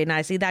shown very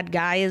nicely. That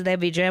guy is there,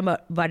 Vijay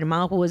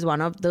Verma, who is one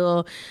of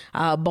the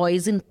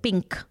boys in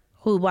pink,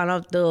 one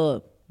of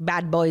the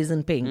bad boys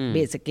in pink,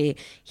 basically.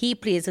 He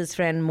plays his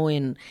friend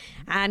Moin.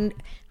 And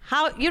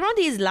how,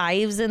 these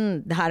lives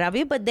in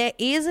Dharavi, but there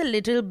is a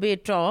little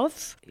bit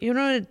of,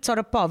 sort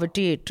of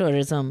poverty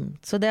tourism.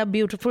 So there are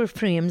beautiful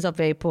frames of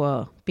very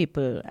poor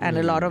people and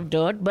a lot of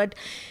dirt. But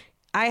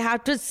I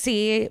have to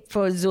say,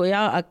 for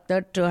Zoya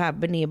Akhtar to have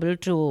been able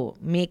to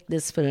make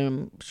this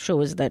film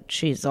shows that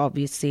she's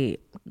obviously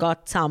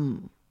got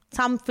some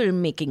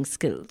filmmaking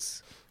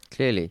skills.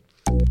 Clearly.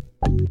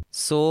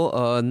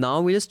 So now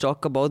we just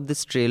talk about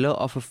this trailer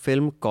of a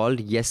film called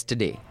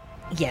Yesterday.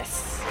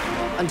 Yes.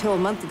 Until a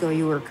month ago,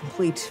 you were a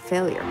complete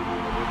failure.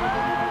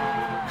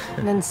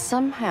 And then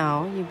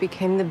somehow you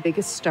became the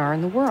biggest star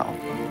in the world.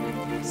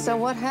 So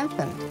what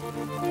happened?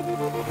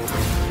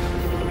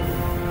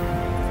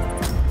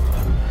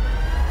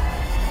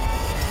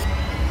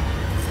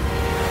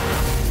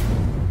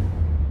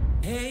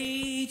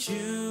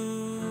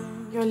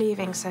 You're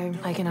leaving, so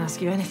I can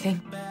ask you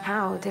anything.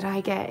 How did I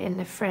get in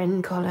the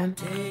friend column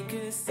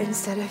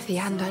instead of the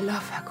and I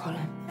love her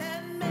column?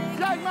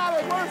 Jack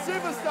Mallett, world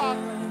superstar.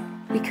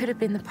 We could have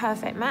been the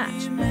perfect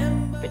match.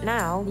 But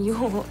now,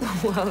 you're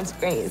the world's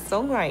greatest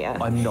songwriter.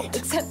 I'm not.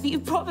 Except that you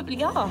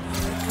probably are.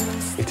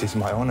 It is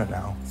my honor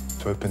now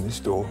to open this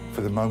door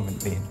for the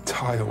moment the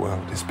entire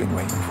world has been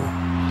waiting for.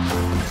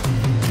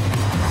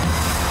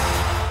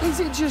 Is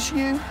it just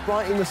you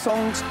writing the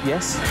songs?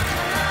 Yes.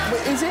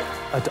 Wait, is it?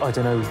 I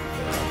don't know.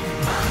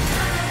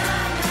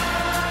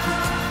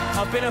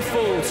 I've been a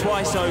fool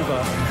twice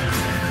over.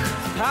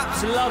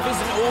 Perhaps love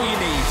isn't all you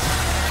need,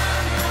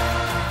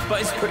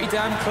 but it's pretty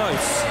damn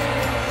close.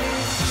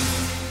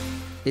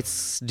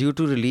 It's due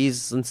to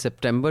release in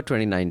September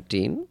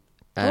 2019.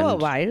 And a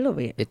while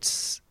away.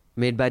 It's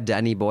made by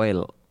Danny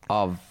Boyle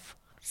of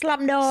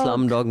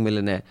Slumdog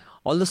Millionaire.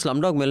 Although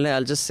Slumdog Millionaire,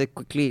 I'll just say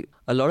quickly,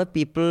 a lot of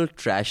people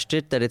trashed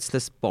it that it's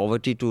this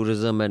poverty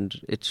tourism and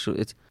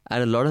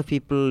and a lot of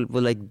people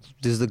were like,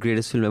 this is the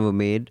greatest film ever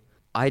made.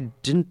 I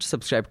didn't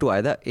subscribe to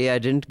either. I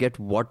didn't get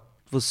what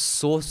was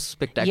so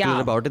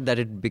spectacular about it that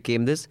it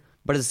became this.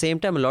 But at the same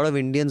time, a lot of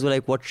Indians were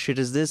like, what shit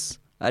is this?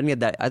 I didn't get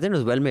that. I think it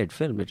was a well-made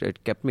film.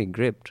 It kept me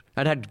gripped.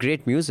 And had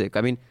great music.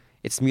 I mean,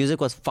 its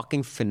music was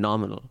fucking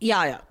phenomenal.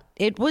 Yeah.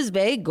 It was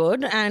very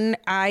good. And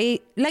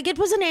it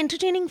was an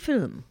entertaining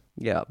film.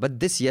 Yeah,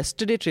 but this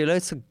Yesterday trailer,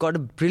 it's got a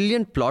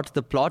brilliant plot.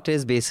 The plot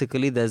is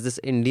basically there's this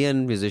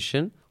Indian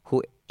musician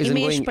who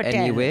isn't going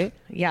anywhere.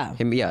 Yeah.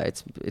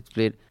 It's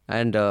played.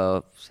 And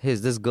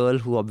this girl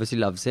who obviously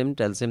loves him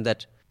tells him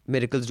that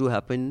miracles do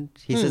happen.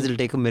 He says it'll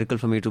take a miracle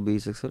for me to be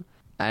successful.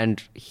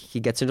 And he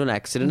gets into an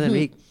accident and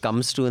when he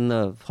comes to in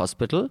the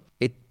hospital,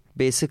 it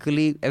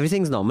basically,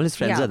 everything's normal. His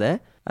friends are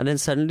there. And then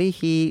suddenly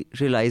he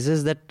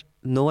realizes that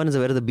no one is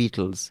aware of the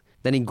Beatles.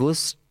 Then he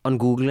goes on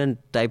Google and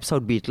types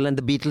out Beatles, and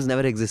the Beatles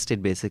never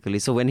existed basically.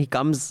 So when he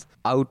comes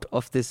out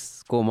of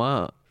this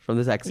coma from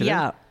this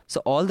accident,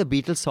 so all the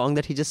Beatles songs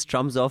that he just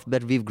strums off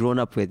that we've grown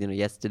up with,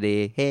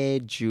 Yesterday, Hey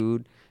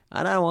Jude,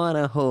 and I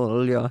Wanna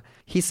Hold Your...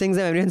 He sings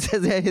them, everyone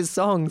says they're his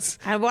songs.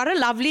 And what a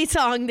lovely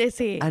song they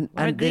say. And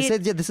they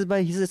said, this is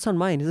he says, it's not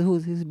mine. He says,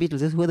 who's the Beatles? He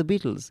says, who are the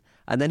Beatles?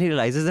 And then he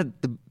realizes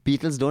that the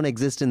Beatles don't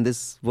exist in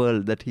this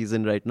world that he's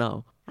in right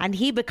now. And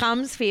he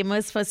becomes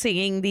famous for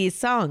singing these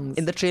songs.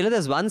 In the trailer,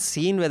 there's one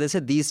scene where they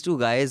said these two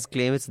guys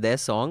claim it's their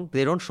song.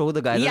 They don't show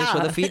the guys, they show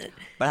the feet.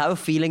 But I have a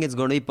feeling it's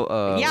going to be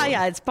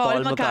it's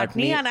Paul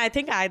McCartney. And I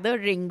think either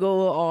Ringo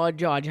or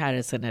George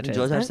Harrison it is.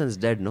 George Harrison's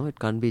dead, no? It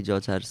can't be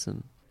George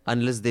Harrison.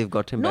 Unless they've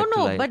got him back to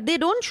life. No, but they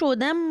don't show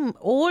them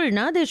old,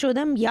 na? They show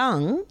them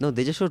young. No,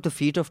 they just show the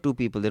feet of two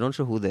people. They don't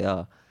show who they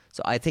are.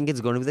 So I think it's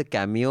going to be the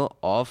cameo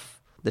of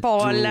the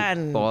Paul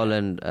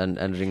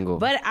and Ringo.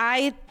 But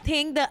I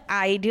think the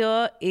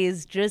idea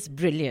is just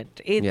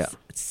brilliant. It's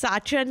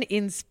such an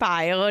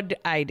inspired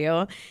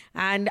idea.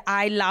 And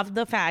I love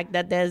the fact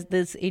that there's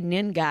this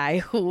Indian guy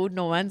who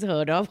no one's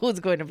heard of who's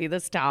going to be the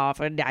star of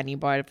a Danny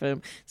Boyle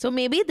film. So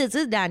maybe this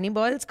is Danny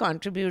Boyle's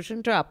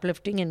contribution to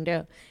uplifting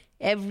India.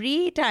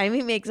 Every time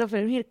he makes a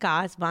film, he'll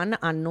cast one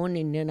unknown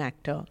Indian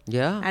actor.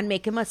 Yeah. And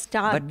make him a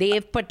star.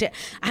 Dev Patel.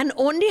 And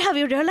only, have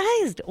you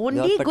realized,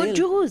 only good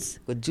Jews.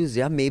 Good Jews,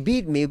 yeah.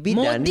 Maybe Modi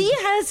Danny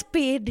has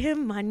paid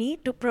him money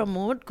to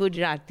promote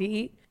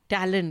Gujarati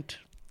talent.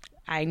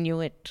 I knew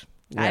it.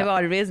 Yeah. I've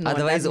always known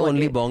Otherwise, that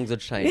only bongs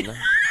would shine. No?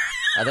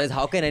 Otherwise,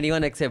 how can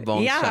anyone except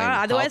bongs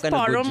shine? Otherwise,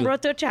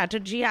 Parambrata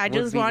Chatterjee. I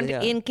just want,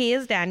 in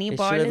case Danny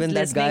Boyle is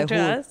listening to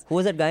us. Who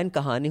was that guy in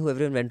Kahani who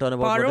everyone went on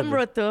about?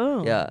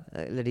 Parambrata. Yeah.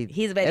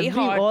 He's very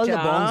hot. All the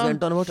bongs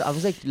went on about. I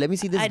was like, let me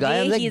see this guy.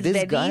 I was like, he's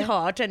this guy. He's very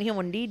hot and he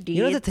only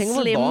dates the thing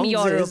slim about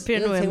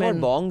European women. The thing about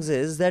bongs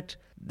is that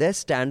their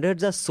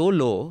standards are so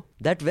low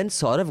that when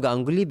Saurav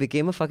Ganguly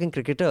became a fucking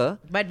cricketer,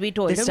 but we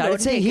told they him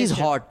started saying he's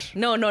hot.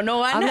 No one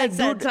I'm has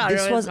said dude, Saurav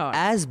this was hot.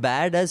 as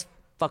bad as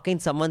fucking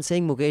someone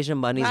saying Mukesh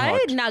Ambani is hot.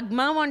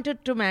 Nagma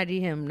wanted to marry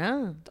him,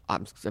 na?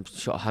 I'm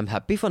sure, I'm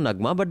happy for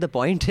Nagma, but the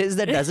point is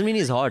that doesn't mean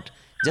he's hot.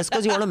 Just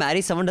because you want to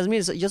marry someone doesn't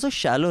mean you're so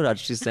shallow,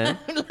 Rajshri Sen.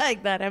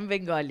 Like that, I'm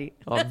Bengali.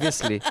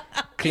 Obviously,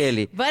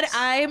 clearly. But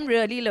I'm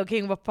really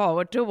looking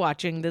forward to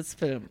watching this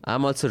film.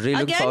 I'm also really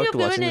looking forward to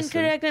watching this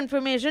film. Again, you've given incorrect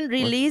information.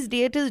 Release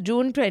date is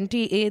June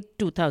 28,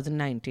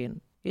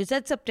 2019. You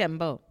said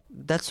September.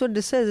 That's what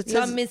this says.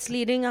 You're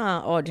misleading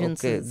our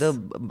audiences. Okay,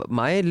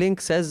 my link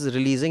says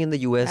releasing in the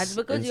US. That's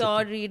because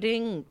you're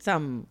reading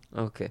some.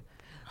 Okay.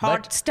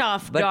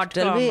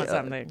 Hotstuff.com or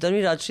something. Tell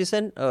me, Rajshri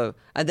Sen,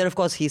 and then of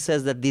course he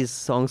says that these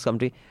songs come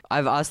to me.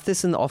 I've asked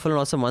this in Awful and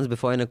Awesome once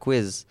before in a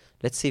quiz.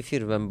 Let's see if you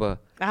remember.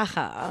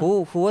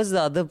 Who was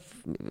the other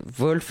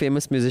world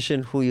famous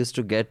musician who used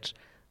to get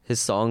his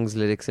songs,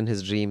 lyrics in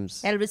his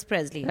dreams? Elvis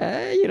Presley.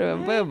 You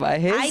remember by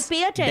his I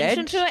pay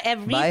attention to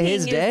everything you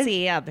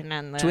say,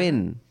 Abhinandan.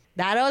 Twin.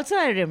 That also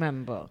I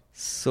remember.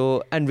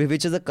 So, and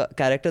which is the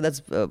character that's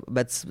fashion on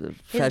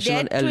Elvis? His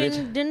dead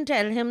twin didn't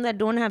tell him that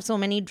don't have so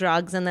many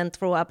drugs and then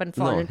throw up and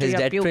fall into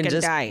your puke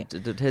and die.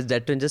 His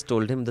dead twin just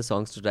told him the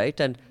songs to write.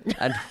 And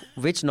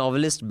which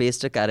novelist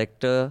based a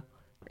character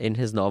in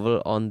his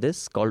novel on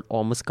this called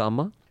Almost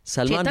Kama?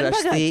 Salman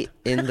Rushdie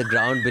in The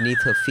Ground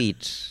Beneath Her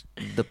Feet.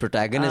 The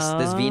protagonist,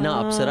 there's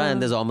Veena Apsara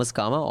and there's Almost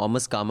Kama.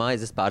 Almost Kama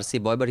is this Parsi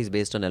boy, but he's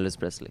based on Elvis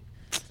Presley.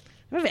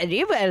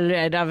 Very well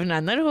read,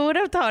 Abhinandan. Who would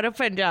have thought a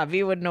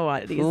Punjabi would know all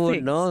these things? Who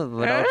would know?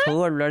 Who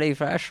would bloody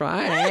fresh,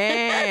 right?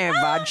 Hey,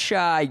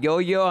 Badshah,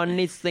 yo,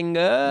 Anni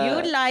singer.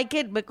 You'd like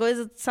it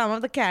because some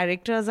of the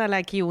characters are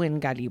like you in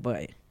Gully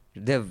Boy.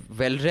 They're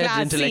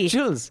well-read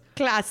intellectuals.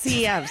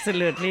 Classy,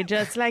 absolutely.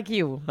 Just like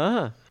you.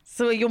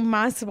 So you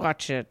must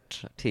watch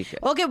it.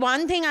 Okay,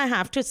 one thing I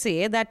have to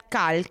say that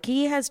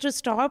Kalki has to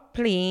stop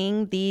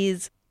playing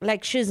these...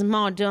 Like she's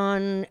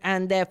modern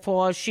and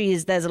therefore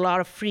there's a lot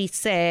of free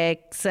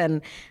sex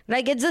and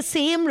like it's the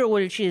same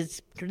role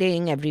she's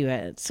playing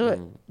everywhere.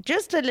 So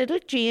just a little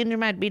change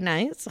might be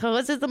nice.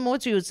 Hers is the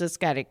most useless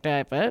character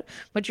ever,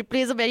 but she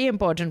plays a very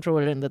important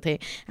role in the thing.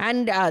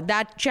 And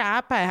that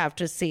chap, I have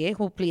to say,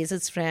 who plays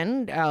his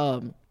friend,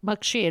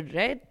 Bakshir,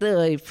 right?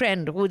 The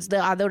friend who's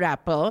the other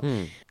rapper,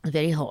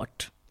 very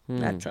hot.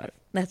 That's all.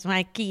 That's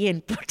my key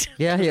input.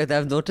 Yeah,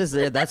 I've noticed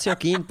that's your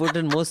key input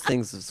in most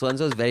things.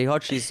 So-and-so is very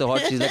hot. She's so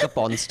hot. She's like a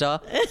porn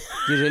star.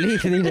 You really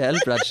need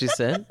help, Rajshri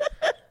Sen.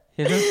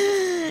 You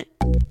know?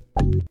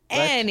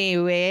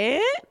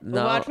 Anyway,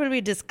 what will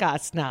we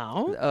discuss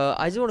now?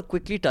 I just want to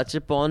quickly touch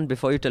upon,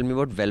 before you tell me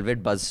about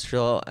Velvet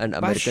Buzzsaw and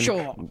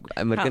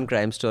American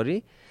Crime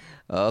Story.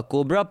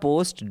 Cobra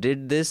Post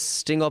did this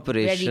sting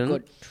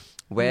operation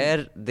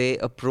where they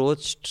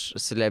approached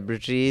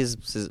celebrities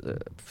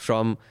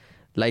from...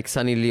 like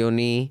Sunny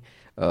Leone,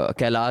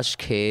 Kailash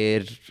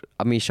Kher,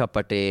 Amisha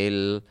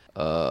Patel,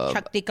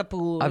 Shakti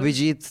Kapoor,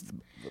 Abhijit.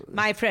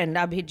 My friend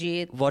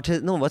Abhijit.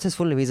 What's his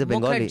full name? He's a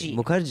Bengali.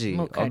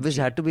 Mukherjee.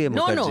 Obviously had to be a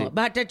Mukherjee. No,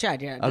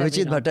 Bhattacharya.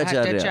 Abhijit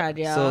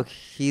Bhattacharya. So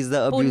he's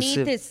the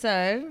abusive...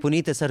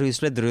 Puneet Issar, who used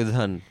to play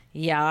Duryodhan.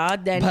 Yeah,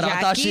 then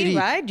Jackie,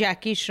 right?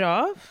 Jackie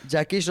Shroff.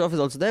 Jackie Shroff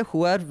is also there,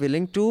 who are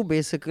willing to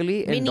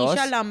basically endorse...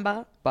 Manisha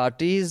Lamba.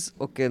 Parties.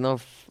 Okay, now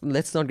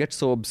let's not get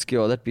so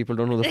obscure that people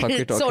don't know the fuck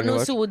you're talking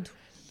about.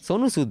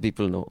 Sonu Sood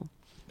people know.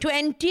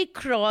 20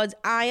 crores.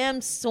 I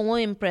am so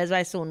impressed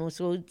by Sonu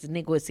Sood's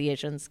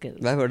negotiation skills.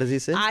 What does he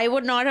say? I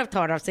would not have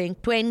thought of saying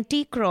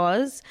 20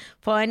 crores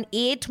for an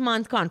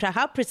 8-month contract.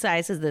 How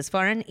precise is this?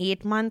 For an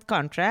 8-month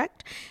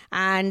contract.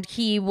 And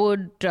he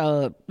would,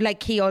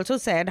 he also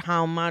said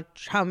how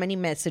many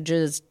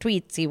messages,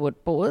 tweets he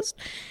would post.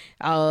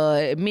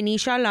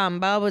 Manisha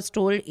Lamba was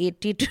told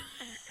 80 to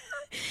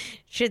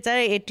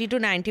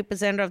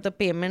 90% of the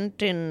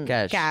payment in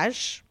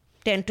cash.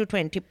 10 to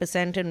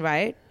 20% in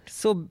white.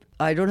 So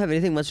I don't have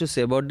anything much to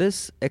say about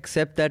this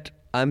except that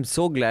I'm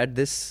so glad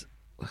this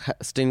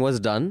sting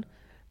was done,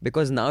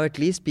 because now at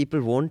least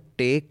people won't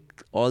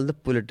take all the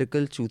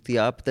political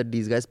chutiap that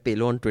these guys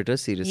pelo on Twitter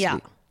seriously. Yeah.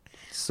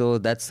 So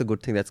that's the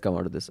good thing that's come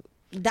out of this.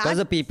 Because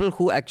the people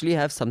who actually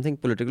have something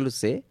political to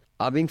say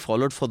are being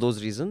followed for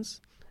those reasons.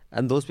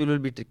 And those people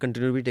will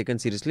continue to be taken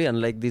seriously,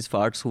 unlike these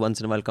farts who once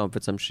in a while come up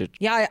with some shit.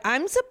 Yeah,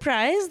 I'm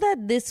surprised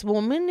that this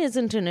woman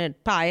isn't in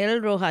it, Payal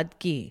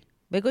Rohadki.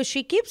 Because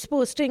she keeps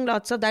posting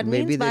lots of that.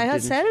 Maybe means by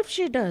herself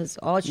she does.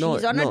 Or she's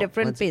on a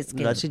different pay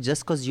scale. Rashi,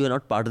 just because you are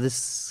not part of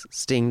this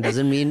sting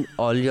doesn't mean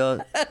all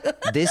your...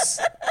 this...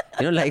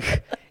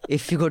 like...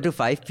 If you go to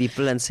 5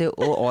 people and say,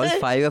 oh, all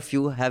 5 of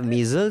you have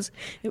measles,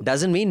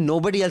 doesn't mean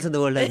nobody else in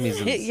the world has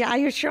measles. Yeah, are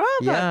you sure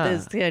about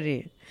this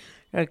theory?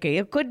 Okay,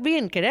 it could be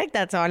incorrect.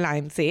 That's all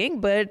I'm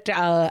saying. But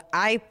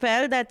I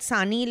felt that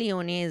Sunny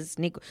Leone is...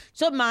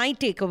 So my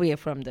takeaway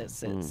from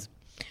this is...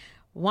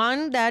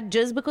 One, that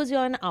just because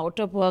you're an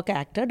out-of-work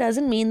actor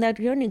doesn't mean that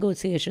your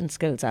negotiation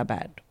skills are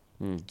bad.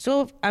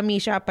 So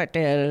Amisha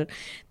Patel,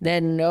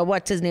 then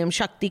what's his name,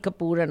 Shakti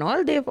Kapoor and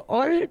all, they've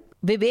all...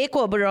 Vivek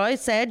Oberoi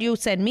said, you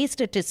send me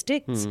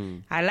statistics.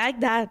 I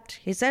like that.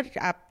 He said,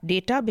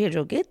 data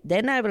bhejoge,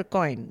 then I will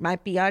coin. My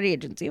PR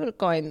agency will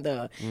coin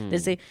the... They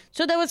say.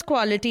 So there was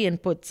quality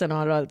inputs and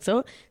all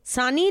also.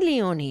 Sunny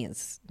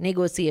Leone's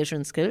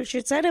negotiation skills,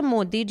 she said, if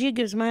Modi ji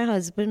gives my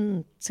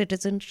husband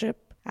citizenship,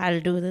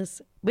 I'll do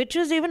this. Which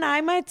is even,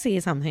 I might say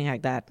something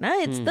like that.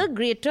 It's the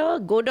greater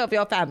good of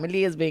your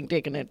family is being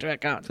taken into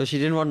account. So she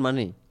didn't want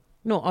money?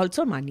 No,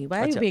 also money.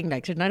 Why are you being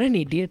like, she's not an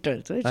idiot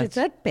also. She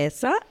said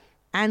paisa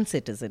and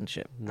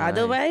citizenship. Nice.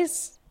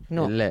 Otherwise,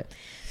 no.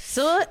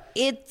 So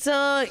it's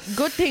a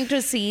good thing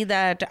to see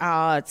that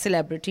our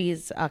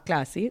celebrities are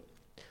classy.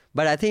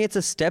 But I think it's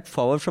a step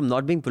forward from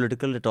not being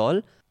political at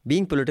all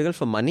being political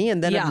for money,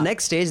 and then at the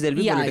next stage they'll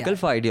be political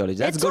for ideology.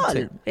 That's a good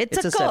thing. It's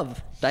a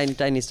curve. Step.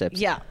 Tiny steps.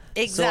 Yeah,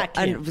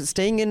 exactly. So, and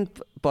staying in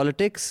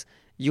politics,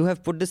 you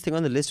have put this thing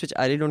on the list which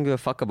I really don't give a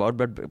fuck about,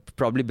 but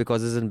probably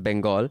because it's in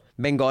Bengal.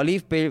 Bengali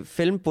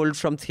film pulled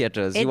from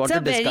theatres. You want to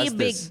discuss this? It's a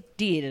very big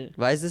deal.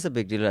 Why is this a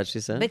big deal,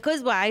 Rajshri Sen?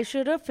 Because why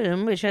should a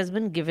film which has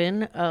been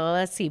given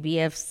a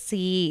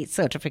CBFC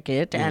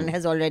certificate and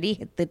has already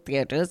hit the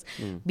theatres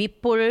be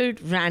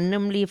pulled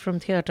randomly from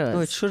theatres? No,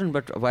 it shouldn't.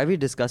 But why are we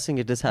discussing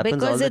it? This happens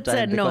because all the it's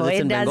time. No, it's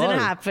it in doesn't Bengal.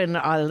 happen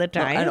all the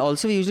time. No, and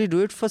also we usually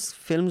do it for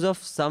films of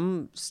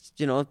some,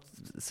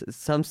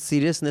 some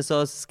seriousness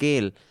or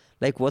scale.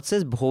 Like, what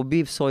says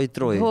Bhobi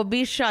Soitroi?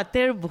 Bhobi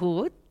Shatir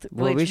Bhoot,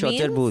 which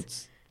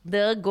means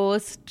the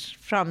ghost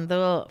from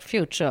the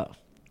future.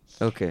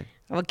 Okay.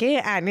 Okay,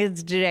 and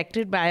it's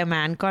directed by a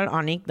man called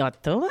Anik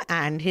Datta,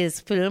 and his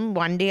film,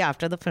 one day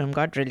after the film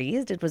got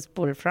released, it was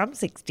pulled from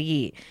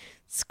 60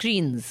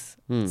 screens,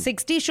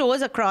 60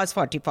 shows across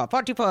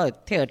 44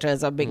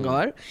 theatres of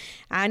Bengal.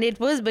 And it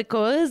was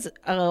because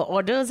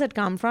orders had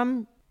come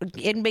from,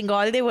 in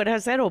Bengal they would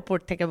have said opor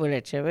theke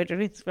boleche, which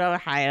means from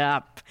higher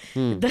up.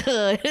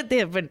 They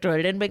have been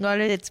told. In Bengal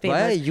it's famous.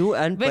 Why are you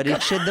and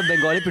Parikshit, the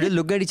Bengali people,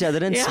 look at each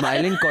other and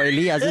smiling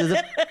coyly as if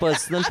it's a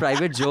personal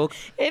private joke?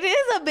 It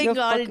is a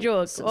Bengal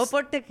joke.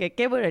 Opor theke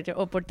ke boleche,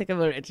 opor theke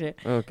boleche.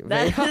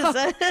 Okay.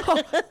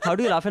 How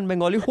do you laugh in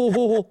Bengali? Ho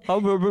ho ho. How?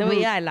 The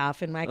way I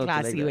laugh in my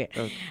classy way.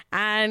 Okay.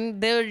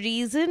 And the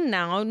reason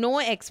now, no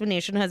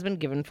explanation has been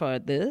given for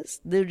this.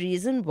 The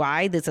reason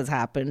why this has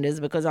happened is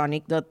because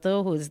Anik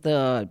Datta, who's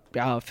the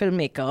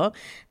filmmaker,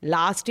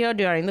 last year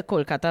during the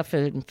Kolkata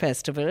Film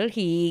Festival,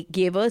 he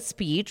gave a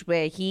speech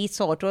where he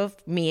took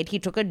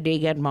a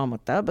dig at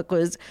Mamata,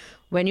 because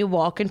when you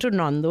walk into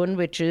Nandon,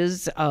 which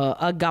is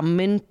a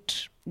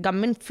government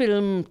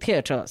film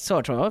theatre,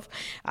 sort of,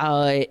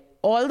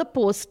 all the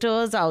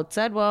posters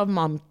outside were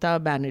Mamata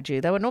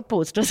Banerjee. There were no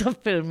posters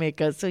of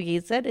filmmakers. So he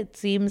said, it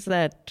seems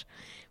that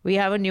we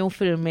have a new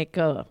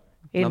filmmaker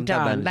in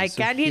town. Like,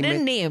 so he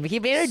didn't name. He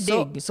made a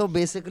dig. So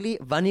basically,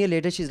 1 year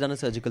later, she's done a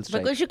surgical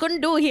strike. Because she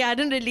couldn't do. He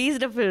hadn't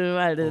released a film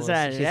at this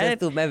time. She says,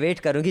 मैं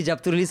wait करूँगी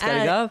जब तू release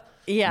करेगा.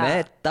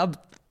 मैं तब.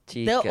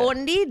 The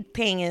only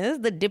thing is,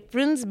 the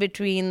difference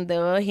between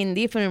the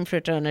Hindi film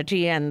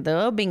fraternity and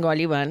the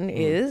Bengali one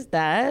is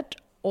that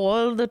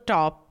all the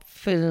top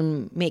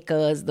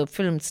filmmakers, the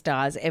film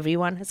stars,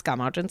 everyone has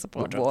come out in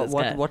support of this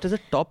guy. What is a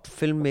top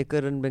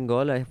filmmaker in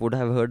Bengal? I would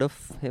have heard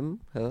of him,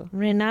 her.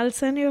 Mrinal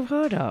Sen you've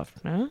heard of,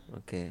 no?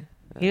 Okay.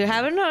 You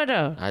haven't heard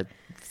of?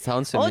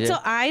 Sounds familiar.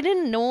 Also, I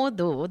didn't know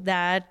though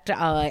that,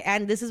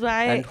 and this is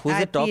why And who's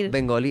the top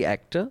Bengali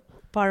actor?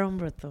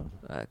 Parambrata.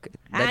 Okay.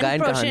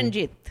 And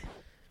Proshenjit.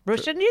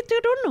 Proshenjit,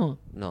 you don't know?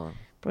 No.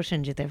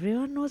 Proshenjit,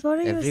 everyone knows what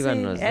I was saying.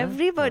 Everyone knows.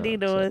 Everybody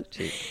knows.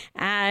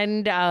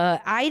 And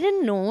I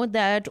didn't know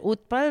that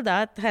Utpal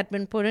Dutt had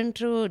been put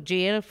into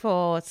jail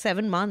for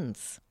 7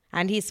 months.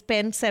 And he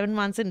spent 7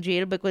 months in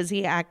jail because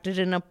he acted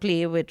in a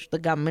play which the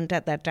government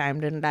at that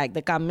time didn't like.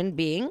 The government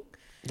being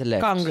the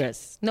left.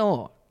 Congress.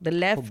 No, the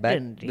left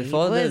didn't.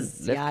 Before the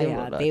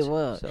left they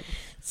were.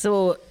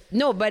 So,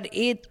 no, but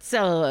it's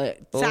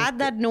sad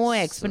that no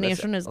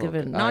explanation is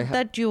given. Not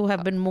that you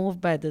have been moved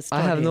by this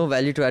story. I have no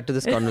value to add to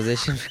this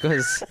conversation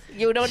because...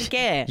 You don't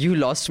care. You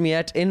lost me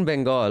in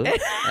Bengal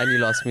and you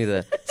lost me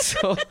there.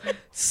 So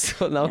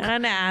now...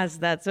 An ass,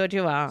 that's what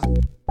you are.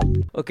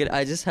 Okay,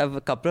 I just have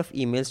a couple of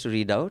emails to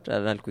read out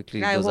and I'll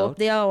quickly read those out. I hope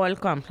they are all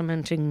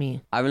complimenting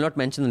me. I will not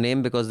mention the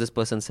name because this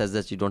person says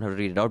that you don't have to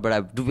read it out, but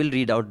I will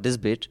read out this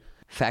bit.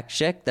 Fact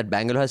check that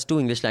Bangalore has 2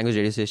 English language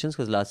radio stations,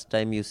 because last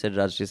time you said,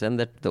 Rajshri Sen,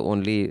 that the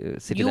only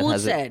city that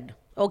has... You said.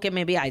 Okay,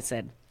 maybe I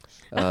said.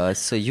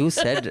 So you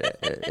said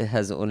it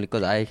has only,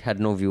 because I had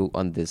no view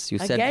on this. You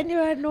said, again, you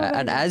had no view.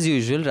 And as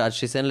usual,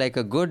 Rajshri Sen, like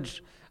a good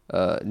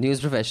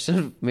news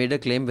professional, made a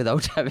claim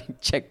without having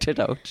checked it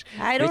out.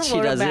 I don't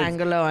go to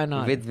Bangalore and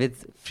all.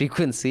 With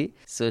frequency.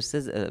 So it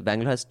says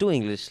Bangalore has 2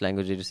 English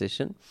language radio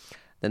stations.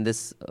 Then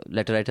this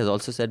letter writer has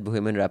also said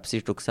Bohemian Rhapsody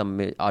took some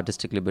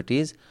artistic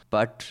liberties,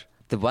 but...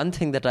 The one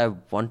thing that I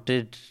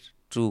wanted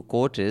to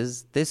quote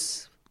is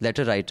this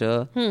letter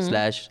writer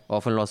 /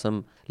 Awful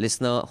Awesome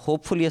listener,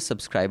 hopefully a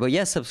subscriber.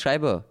 Yes,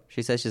 subscriber.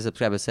 She says she's a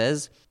subscriber.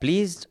 Says,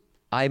 please,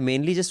 I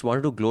mainly just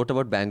wanted to gloat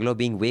about Bangalore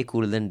being way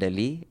cooler than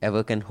Delhi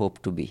ever can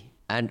hope to be.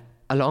 And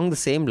along the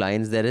same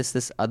lines, there is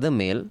this other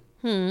mail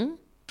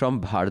from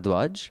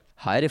Bhardwaj.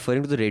 Hi,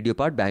 referring to the radio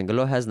part,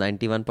 Bangalore has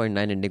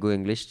 91.9 Indigo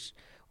English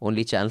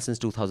only channel since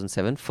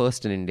 2007,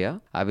 first in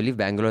India. I believe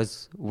Bangalore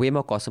is way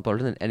more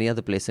cosmopolitan than any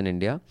other place in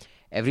India.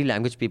 Every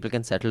language people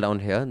can settle down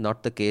here,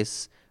 not the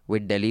case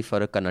with Delhi for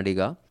a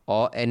Kannadiga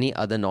or any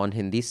other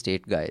non-Hindi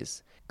state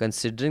guys.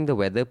 Considering the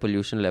weather,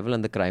 pollution level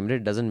and the crime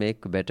rate doesn't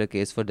make a better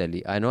case for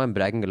Delhi. I know I'm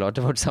bragging a lot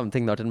about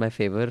something not in my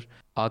favor,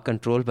 our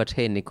control, but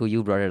hey, Niku,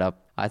 you brought it up.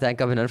 I thank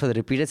Abhinan for the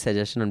repeated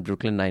suggestion on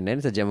Brooklyn Nine-Nine.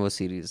 It's a gem of a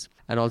series.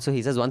 And also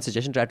he says one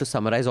suggestion, try to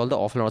summarize all the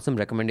awful and awesome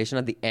recommendation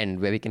at the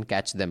end where we can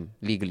catch them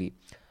legally.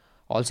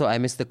 Also, I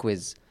missed the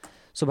quiz.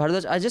 So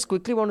Bharadwaj, I just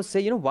quickly want to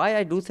say, why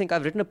I do think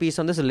I've written a piece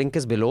on this. The link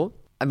is below.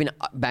 I mean,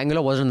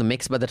 Bangalore wasn't in the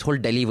mix, but that whole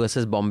Delhi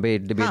versus Bombay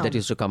debate that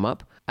used to come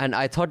up. And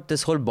I thought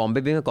this whole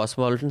Bombay being a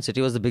cosmopolitan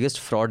city was the biggest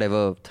fraud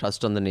ever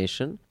thrust on the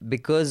nation,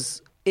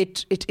 because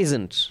it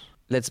isn't.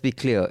 Let's be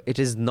clear. It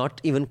is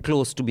not even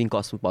close to being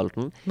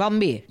cosmopolitan.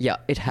 Bombay. Yeah.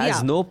 It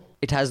has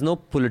no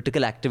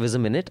political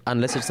activism in it,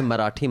 unless it's a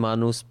Marathi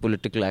Manus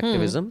political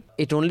activism.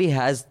 It only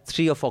has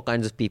 3 or 4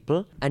 kinds of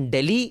people. And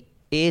Delhi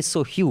is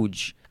so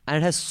huge. And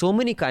it has so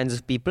many kinds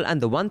of people. And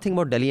the one thing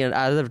about Delhi, and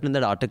as I've written in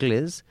that article,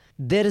 is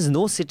there is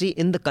no city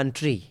in the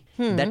country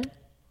that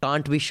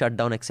can't be shut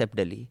down except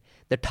Delhi.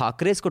 The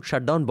Thakres could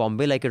shut down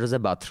Bombay like it was a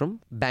bathroom.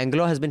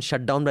 Bangalore has been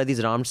shut down by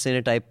these Ram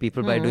Sene type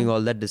people by doing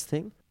all this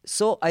thing.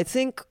 So I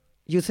think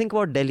you think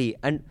about Delhi,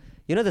 and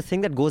the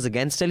thing that goes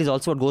against Delhi is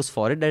also what goes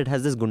for it, that it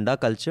has this Gunda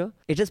culture.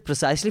 It is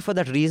precisely for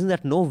that reason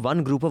that no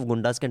one group of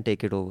Gundas can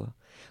take it over.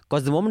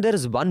 Because the moment there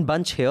is one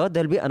bunch here,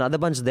 there'll be another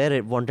bunch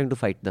there wanting to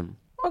fight them.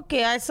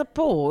 Okay, I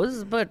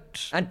suppose,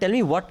 but... And tell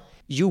me what,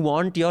 you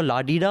want your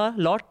Ladida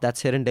lot?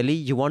 That's here in Delhi.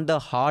 You want the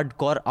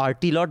hardcore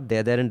RT lot?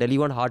 They're there in Delhi. You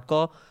want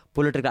hardcore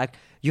political act?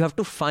 You have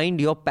to find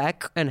your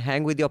pack and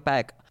hang with your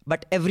pack.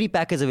 But every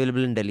pack is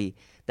available in Delhi.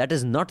 That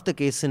is not the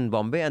case in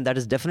Bombay, and that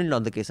is definitely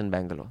not the case in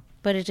Bangalore.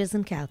 But it is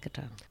in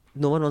Calcutta.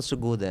 No one wants to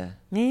go there.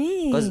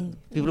 Because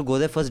people who go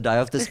there first die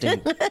of the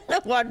sting.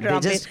 What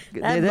rubbish.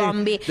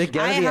 Bombay. They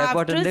get I to the have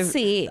airport to and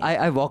say...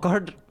 I walk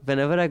out,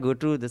 whenever I go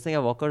to this thing, I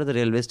walk out of the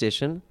railway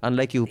station.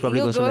 Unlike you, probably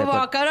goes to the airport. You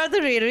walk out of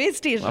the railway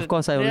station? Of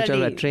course, I only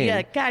travel by train.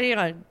 Yeah, carry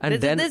on.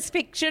 And this is this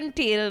fiction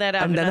tale that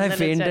and then I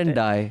faint and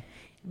die.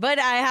 But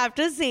I have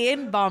to say,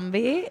 in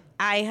Bombay,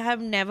 I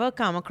have never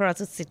come across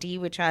a city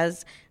which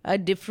has a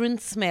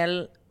different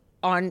smell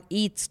on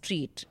each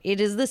street.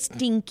 It is the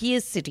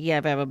stinkiest city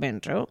I've ever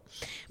been to.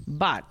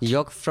 But...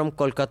 You're from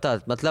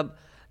Kolkata. Matlab,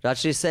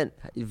 Rajshri Sen.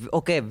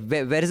 Okay,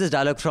 where is this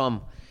dialogue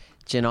from?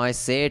 Chinoy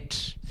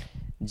Seth,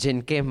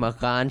 जिनके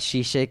मकान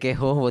शीशे के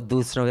हो वो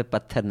दूसरों पे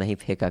पत्थर नहीं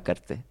फेंका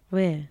करते.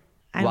 Where?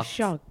 I'm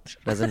shocked.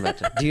 Doesn't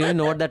matter. Do you even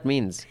know what that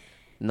means?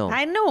 No.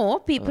 I know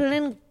people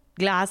in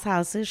glass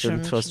houses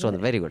shouldn't throw stones.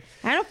 Very good.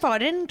 I know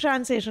foreign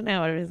translation I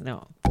always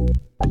know.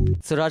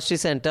 So Rajshri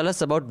Sen, tell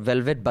us about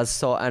Velvet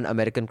Buzzsaw and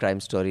American Crime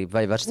Story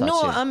by Versace.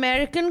 No,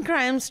 American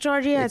Crime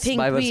Story, I think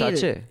by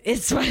Versace.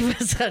 It's by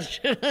Versace.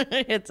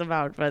 It's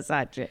about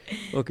Versace.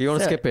 Okay, you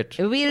want to skip it?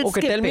 We'll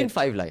skip tell me it. in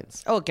 5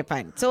 lines. Okay,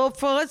 fine. So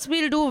first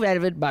we'll do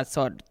Velvet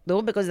Buzzsaw,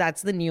 though, because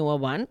that's the newer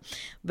one.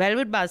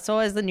 Velvet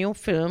Buzzsaw is the new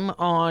film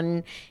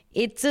on...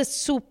 It's a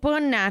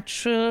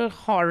supernatural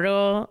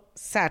horror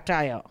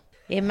satire.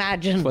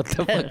 Imagine. What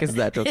the fuck is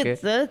that? Okay.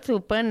 It's a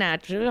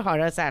supernatural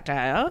horror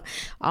satire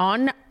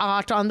on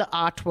art, on the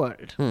art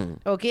world.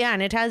 Okay,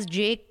 and it has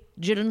Jake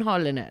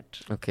Gyllenhaal in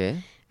it.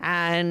 Okay.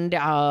 And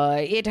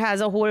it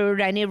has a whole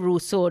Rene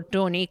Russo,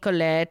 Toni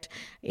Collette.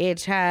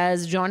 It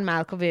has John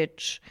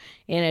Malkovich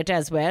in it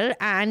as well.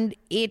 And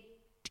it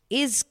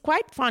is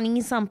quite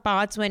funny some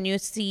parts when you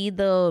see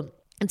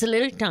it's a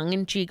little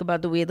tongue-in-cheek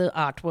about the way the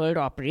art world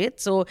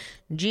operates. So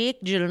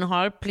Jake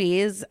Gyllenhaal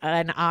plays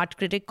an art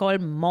critic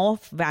called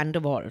Morph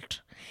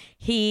Vanderwalt.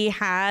 He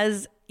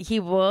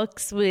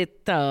works with,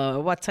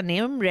 what's her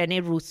name?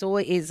 Rene Russo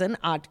is an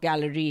art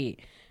gallery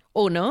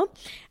owner.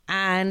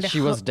 And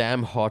she was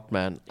damn hot,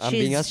 man. I'm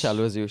being as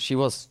shallow as you.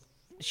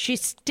 She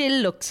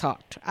still looks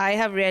hot. I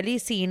have rarely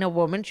seen a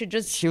woman. She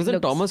was in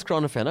Thomas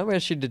Crown Affair, where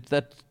she did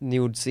that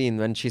nude scene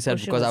when she said,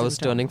 because I was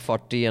turning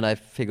 40 and I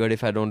figured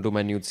if I don't do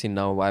my nude scene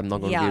now, I'm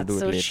not going to be able to do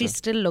it later. So she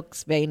still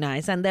looks very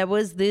nice. And there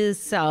was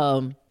this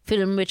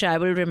film which I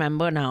will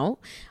remember now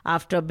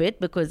after a bit,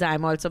 because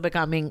I'm also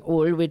becoming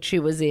old, which she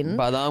was in.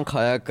 Badam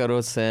khaya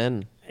karo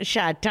Sen.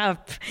 Shut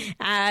up.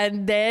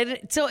 And then,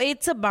 so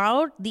it's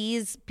about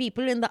these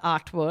people in the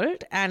art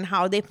world and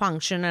how they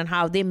function and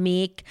how they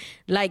make,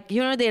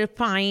 they'll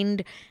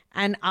find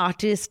an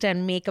artist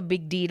and make a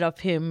big deal of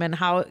him, and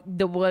how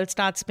the world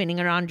starts spinning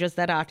around just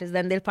that artist.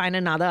 Then they'll find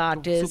another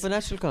artist.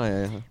 Supernatural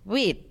kahan hai?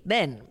 Wait,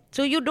 then.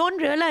 So you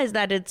don't realize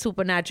that it's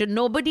supernatural.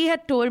 Nobody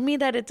had told me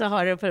that it's a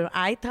horror film.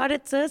 I thought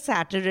it's a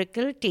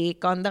satirical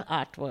take on the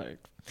art world.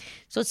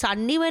 So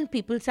suddenly when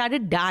people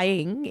started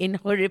dying in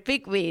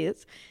horrific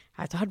ways,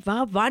 I thought,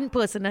 wow, one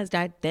person has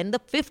died. Then the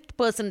 5th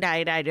person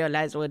died. I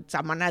realized,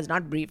 someone has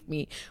not briefed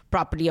me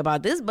properly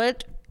about this.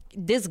 But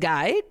this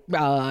guy,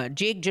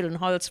 Jake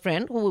Gyllenhaal's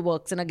friend, who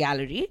works in a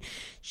gallery,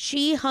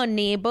 her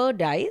neighbor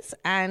dies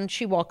and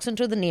she walks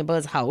into the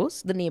neighbor's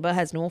house. The neighbor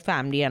has no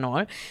family and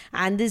all.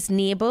 And this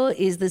neighbor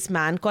is this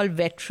man called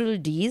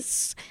Vetril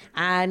Dees,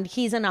 and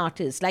he's an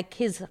artist. Like,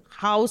 his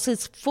house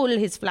is full,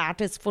 his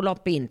flat is full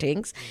of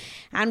paintings.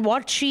 And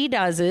what she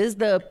does is,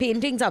 the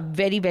paintings are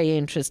very, very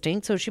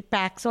interesting. So she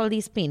packs all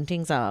these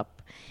paintings up.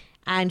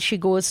 And she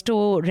goes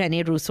to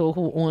Rene Russo,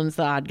 who owns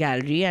the art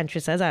gallery, and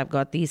she says, I've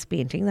got these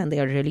paintings and they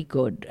are really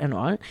good and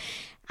all.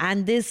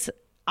 And this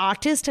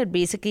artist had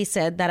basically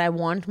said that I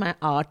want my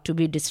art to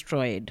be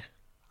destroyed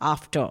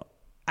after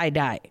I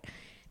die.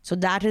 So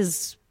that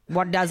is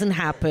what doesn't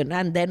happen,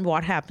 and then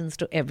what happens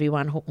to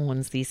everyone who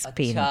owns these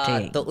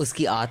paintings. तो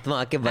उसकी आत्मा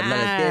आके बदला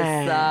लेती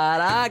है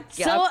सारा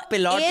क्या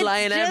plot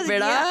line है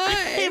बेड़ा.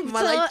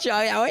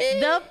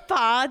 The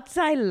parts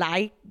I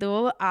like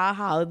though are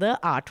how the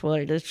art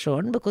world is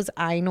shown, because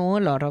I know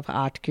a lot of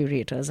art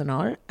curators and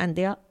all, and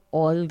they are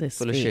all this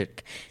full of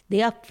shit.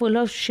 They are full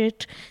of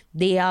shit.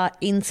 They are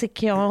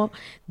insecure.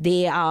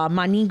 They are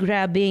money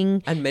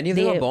grabbing. And many of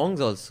them are bongs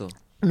also.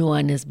 No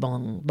one is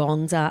bong.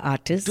 Bongs are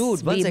artists.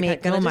 Dude, they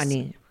make no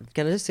money.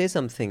 Can I just say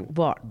something?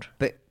 What?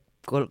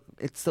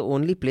 It's the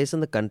only place in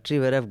the country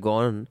where I've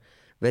gone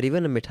where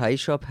even a mithai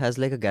shop has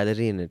like a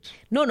gallery in it.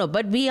 No,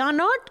 but we are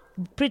not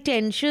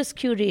pretentious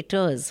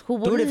curators who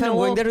wouldn't know. Dude, if I'm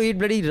going there to eat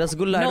bloody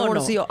rasgulla, I don't want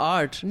to see your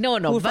art. No,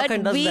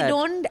 but we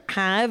don't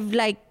have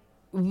like...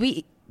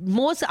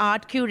 Most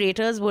art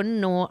curators wouldn't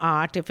know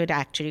art if it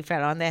actually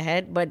fell on their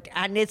head,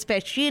 and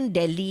especially in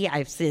Delhi,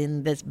 I've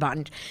seen this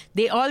bunch.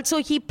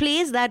 He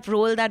plays that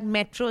role, that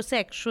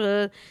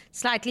metrosexual,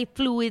 slightly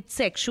fluid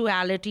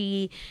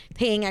sexuality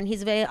thing, and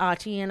he's very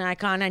arty and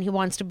icon, and he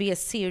wants to be a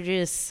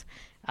serious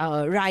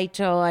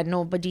writer, and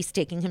nobody's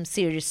taking him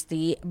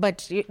seriously.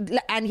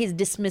 And he's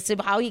dismissive,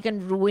 how he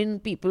can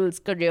ruin people's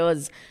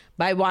careers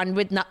by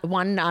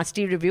one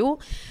nasty review.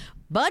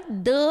 But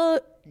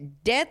the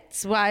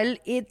depths, while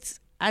it's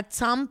at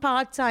some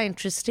parts are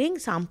interesting,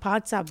 some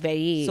parts are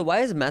very... So why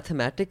is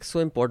mathematics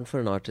so important for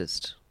an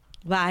artist?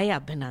 Why,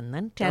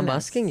 Abhinandan? I'm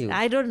asking you.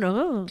 I don't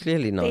know.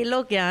 Clearly not. They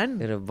look young.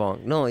 You're a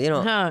bong. No,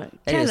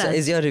 tell us.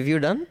 Is your review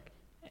done?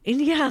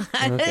 Yeah,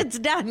 okay. It's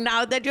done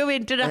now that you've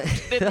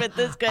interrupted with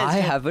this question. I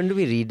happen to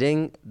be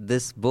reading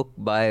this book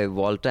by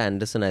Walter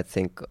Anderson, I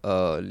think,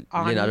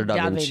 Leonardo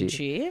da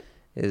Vinci.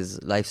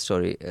 His life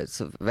story.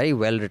 It's a very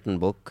well-written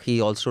book. He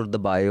also wrote the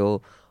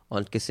bio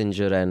on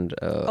Kissinger and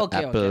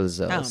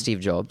Apple's Steve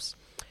Jobs.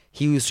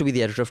 He used to be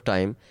the editor of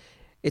Time.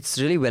 It's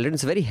really well written.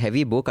 It's a very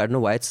heavy book. I don't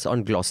know why it's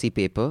on glossy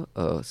paper.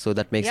 So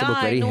that makes the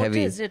book very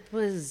heavy. It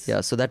was...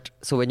 Yeah,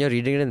 so when you're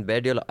reading it in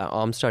bed, your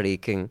arms start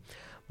aching.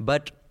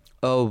 But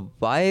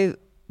why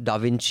Da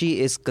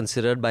Vinci is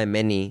considered by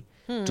many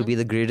to be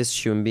the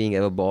greatest human being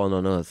ever born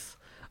on earth,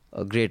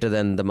 greater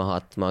than the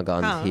Mahatma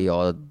Gandhi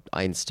or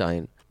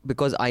Einstein.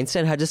 Because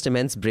Einstein had just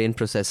immense brain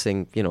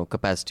processing,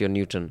 capacity, or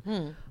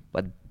Newton.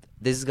 But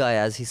this guy,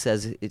 as he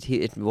says,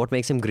 what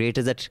makes him great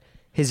is that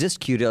his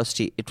just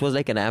curiosity. It was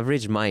like an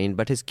average mind,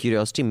 but his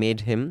curiosity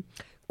made him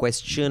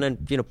question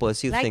and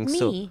pursue like things.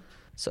 Me.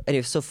 So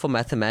anyway,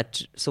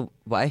 so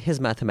why his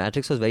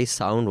mathematics was very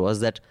sound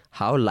was that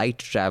how light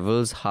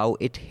travels, how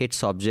it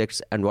hits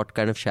objects, and what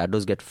kind of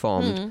shadows get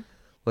formed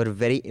were a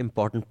very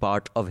important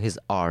part of his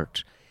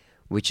art,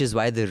 which is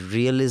why the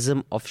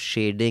realism of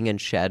shading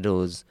and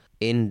shadows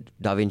in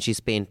Da Vinci's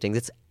paintings,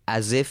 it's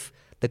as if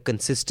the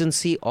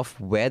consistency of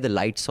where the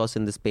light source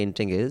in this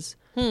painting is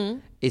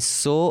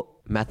so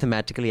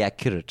mathematically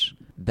accurate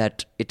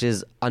that it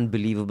is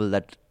unbelievable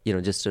that,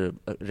 just a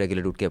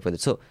regular dude came up with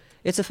it. So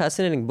it's a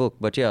fascinating book.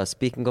 But yeah,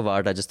 speaking of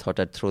art, I just thought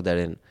I'd throw that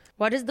in.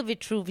 What is the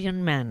Vitruvian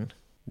Man?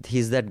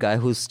 He's that guy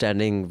who's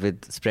standing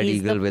with spread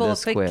eagle with a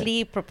square. He's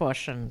perfectly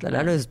proportioned.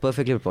 I know he's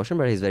perfectly proportioned,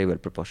 but he's very well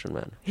proportioned,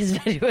 man. He's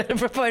very well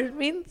proportioned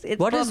means it's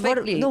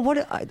perfectly.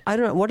 I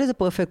don't know. What is a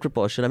perfect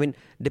proportion? I mean,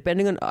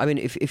 depending on,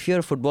 if you're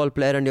a football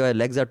player and your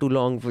legs are too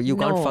long, you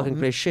can't fucking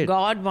play shit.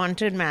 God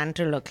wanted man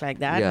to look like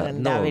that. Yeah,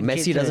 and no,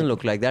 Messi doesn't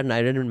look like that.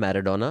 Neither did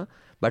Maradona.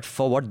 But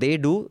for what they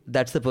do,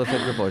 that's the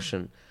perfect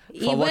proportion.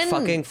 For what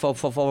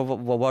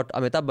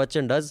Amitabh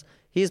Bachchan does,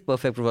 he's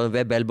perfect for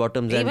wear bell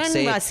bottoms and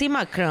say. Even Wasim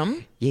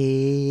Akram.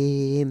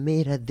 Ye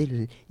mera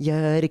dil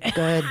yaar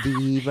ka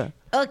diva.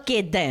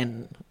 Okay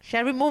then,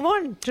 shall we move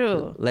on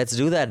to? Let's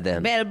do that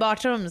then. Bell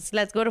bottoms.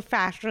 Let's go to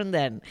fashion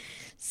then.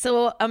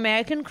 So,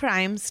 American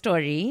Crime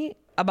Story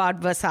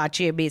about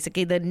Versace.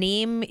 Basically, the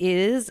name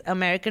is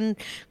American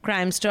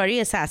Crime Story: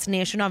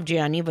 Assassination of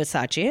Gianni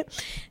Versace.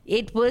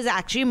 It was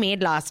actually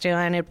made last year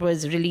and it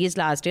was released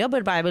last year,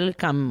 but why will it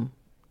come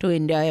to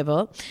India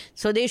ever?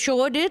 So they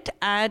showed it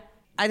at,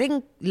 I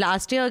think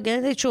last year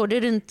again, they showed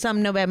it in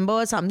some November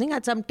or something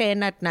at some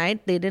 10 at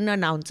night. They didn't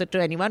announce it to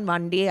anyone.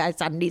 One day, I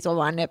suddenly saw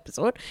one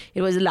episode.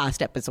 It was the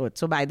last episode.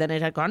 So by then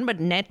it had gone. But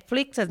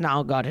Netflix has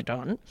now got it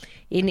on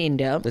in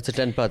India. It's a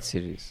 10-part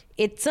series.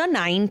 It's a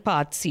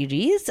 9-part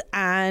series.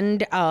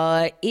 And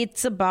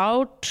it's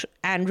about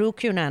Andrew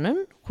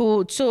Cunanan.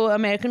 So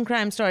American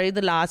Crime Story,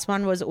 the last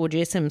one was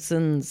O.J.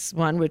 Simpson's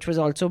one, which was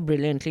also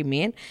brilliantly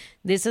made.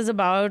 This is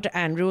about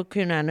Andrew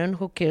Cunanan,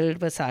 who killed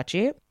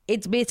Versace.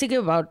 It's basically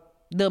about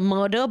the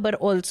murder, but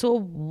also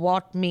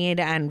what made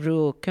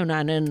Andrew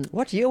Cunanan.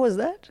 What year was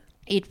that?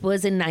 It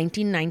was in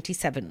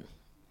 1997.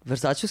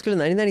 Versace was killed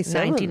in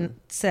 1997?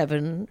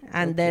 1997.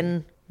 And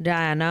then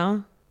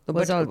Diana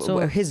was also...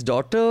 His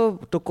daughter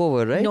took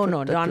over, right? No,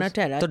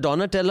 Donatella. So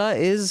Donatella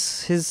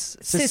is his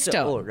sister.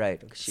 Oh,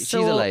 right. She's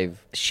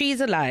alive. She's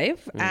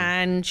alive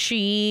and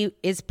she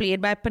is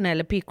played by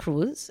Penelope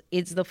Cruz.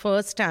 It's the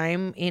first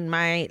time in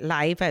my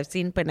life I've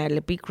seen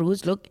Penelope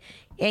Cruz look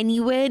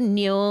anywhere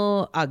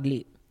near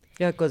ugly.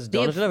 Yeah, because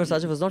Donatella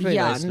Versace was not very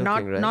nice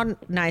looking, right?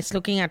 Not nice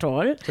looking at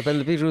all. So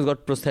Penelope Cruz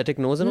got prosthetic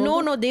nose and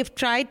all? No, they've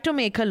tried to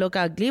make her look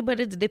ugly,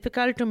 but it's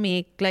difficult to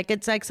make,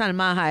 it's like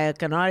Salma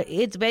Hayek,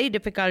 it's very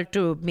difficult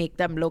to make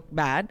them look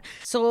bad.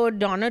 So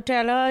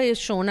Donatella is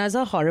shown as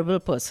a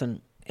horrible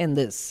person in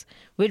this,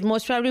 which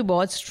most probably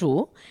was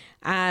true.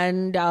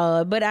 And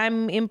but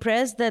I'm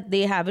impressed that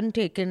they haven't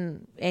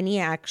taken any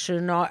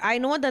action. Or I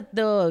know that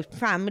the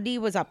family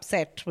was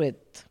upset with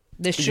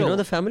this show. You know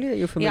the family? Are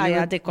you familiar with?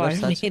 Yeah, they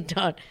called me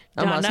Donna.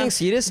 I'm asking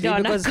seriously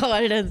Donna because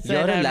called and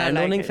said, you're a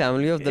landowning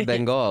family of the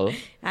Bengal.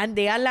 And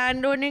they are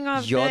landowning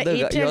of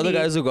Italy. You're the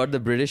guys who got the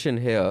British in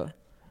here.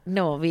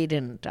 No, we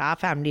didn't. Our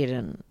family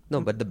didn't.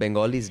 No, but the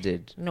Bengalis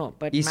did. No,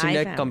 but East my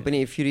India family.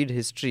 Company, if you read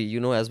history, you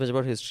know as much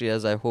about history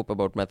as I hope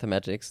about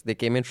mathematics. They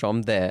came in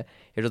from there.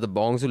 It was the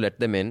Bongs who let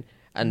them in.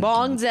 And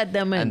Bongs let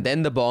them in. And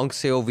then the Bongs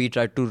say, we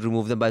tried to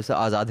remove them by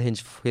Azad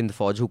Hind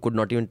Fauj, who could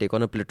not even take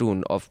on a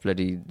platoon of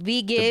bloody...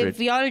 We gave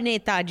your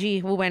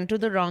Netaji, who went to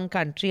the wrong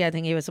country. I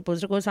think he was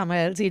supposed to go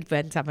somewhere else. He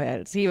went somewhere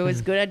else. He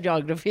was good at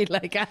geography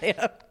like I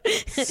am.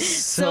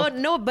 So,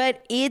 no,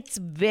 but it's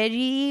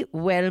very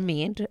well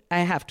made, I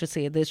have to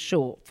say, this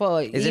show.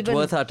 Is it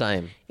worth our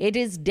time? It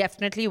is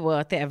definitely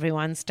worth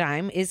everyone's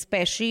time,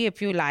 especially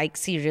if you like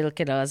serial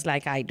killers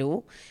like I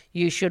do.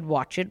 You should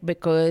watch it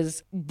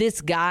because this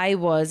guy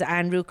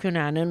Andrew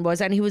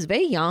Cunanan and he was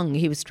very young.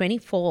 He was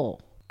 24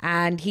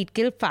 and he'd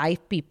killed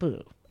 5 people,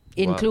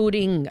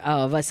 including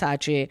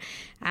Versace.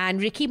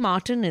 And Ricky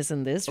Martin is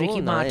in this.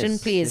 Ricky Martin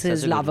plays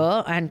his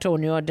lover,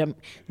 Antonio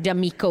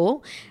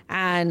D'Amico.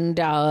 And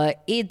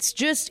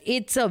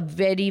it's a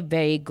very,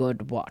 very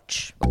good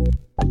watch.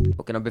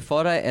 Okay, now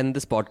before I end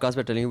this podcast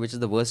by telling you which is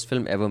the worst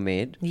film ever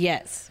made.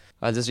 Yes.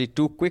 I'll just read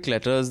 2 quick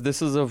letters.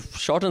 This is a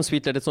short and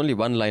sweet letter. It's only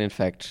 1 line, in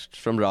fact.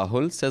 From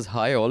Rahul. Says,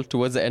 hi all.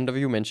 Towards the end of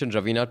you mentioned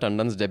Raveena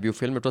Tandon's debut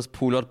film. It was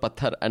Phool Aur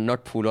Patthar and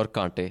not Phool Aur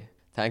Kaante.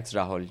 Thanks,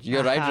 Rahul.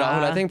 You're right,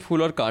 Rahul. I think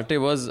Phool Aur Kaante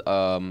was,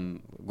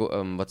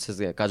 what's his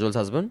name? Kajol's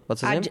husband?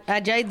 What's his name?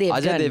 Ajay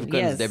Devgan. Ajay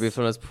Devgan's debut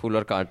film was Phool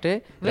Aur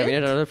Kaante.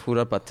 Raveena Tandon, Phool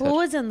Aur Patthar. Who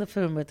was in the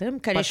film with him?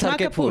 Karishma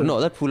Patthar Ke Kapoor.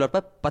 No, that Phool Aur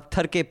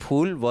Patthar Ke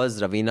Phool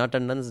was Raveena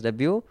Tandon's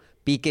debut.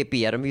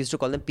 PKP. I remember we used to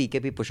call them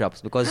PKP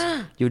push-ups because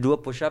you do a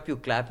push-up, you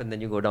clap, and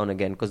then you go down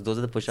again because those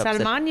are the push-ups.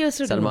 Salman used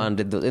to do. Salman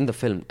did those in the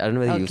film. I don't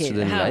know whether he used to do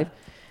in life.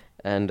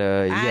 And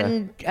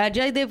And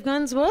Ajay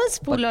Devgan's was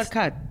Phool Aur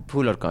Kaante.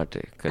 Phool Aur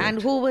Kaante.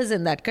 And who was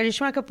in that?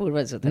 Karishma Kapoor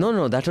was with him.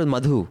 No, that was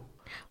Madhu,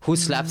 who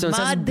slaps him and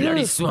says,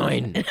 bloody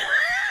swine.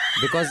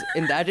 Because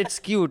in that it's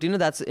cute.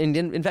 That's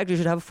Indian. In fact, you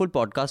should have a full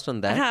podcast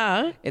on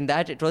that. In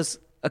that it was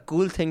a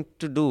cool thing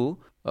to do.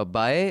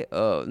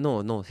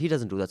 No, he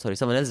doesn't do that. Sorry,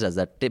 someone else does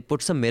that. They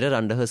put some mirror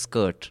under her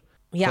skirt.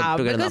 Yeah,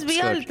 because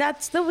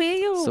that's the way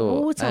you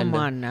woo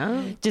someone.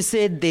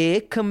 जिसे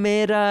देख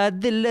मेरा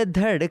दिल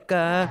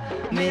धड़का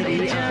मेरी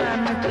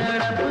जान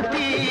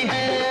तड़पती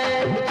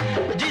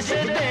है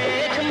जिसे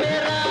देख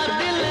मेरा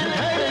दिल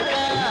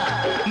धड़का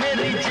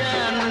मेरी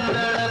जान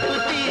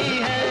तड़पती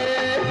है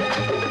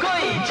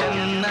कोई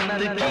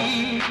जन्नत की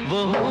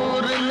वो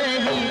हूर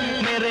नहीं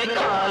मेरे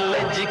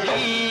कॉलेज की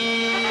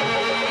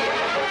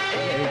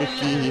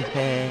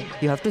है.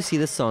 You have to see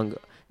the song.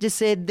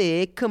 जिसे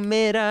देख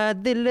मेरा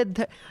दिल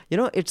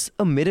it's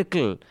a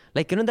miracle.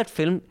 That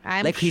film.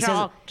 I'm like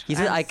shocked. He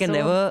says I can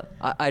never.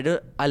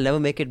 I'll never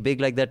make it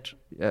big like that.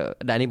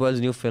 Danny Boyle's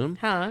new film.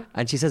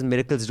 And she says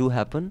miracles do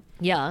happen.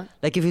 Yeah.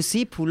 Like if you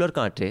see Phool Aur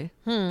Kaante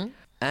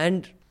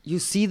and you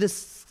see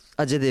this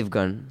Ajay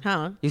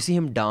Devgan, you see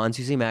him dance,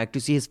 you see him act,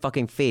 you see his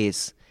fucking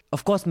face.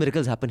 Of course,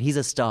 miracles happen. He's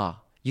a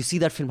star. You see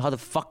that film, how the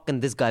fuck can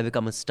this guy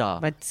become a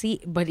star? But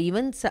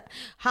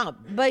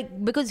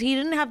because he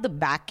didn't have the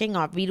backing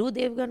of Viru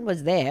Devgan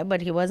was there,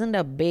 but he wasn't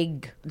a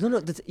big... To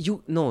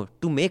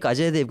make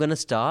Ajay Devgan a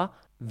star,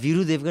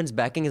 Viru Devgan's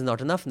backing is not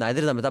enough.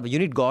 Neither is Amitabh. You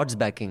need God's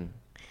backing.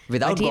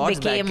 Without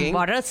God's backing...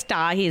 What a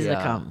star he's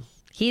become.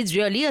 He's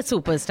really a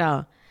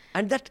superstar.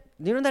 And that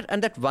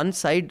one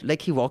side,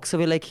 like he walks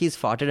away like he's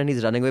farted and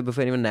he's running away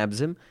before anyone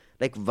nabs him.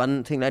 Like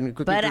one thing that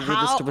quickly. But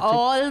how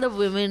all the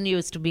women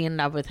used to be in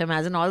love with him,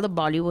 as in all the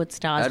Bollywood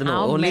stars. I don't know.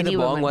 How Only many the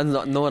Bong ones.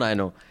 No one I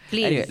know.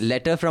 Please. Anyway,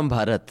 letter from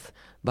Bharat.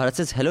 Bharat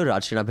says, hello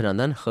Rajshri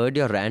Abhinandan. Heard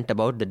your rant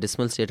about the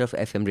dismal state of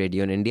FM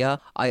radio in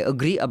India. I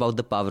agree about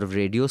the power of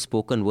radio.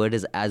 Spoken word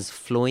is as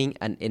flowing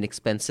and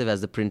inexpensive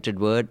as the printed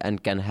word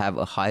and can have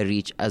a high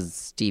reach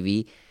as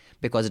TV.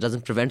 Because it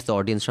doesn't prevent the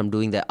audience from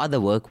doing their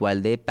other work while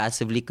they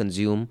passively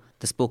consume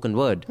the spoken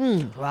word.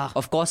 Wow.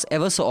 Of course,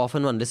 ever so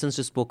often one listens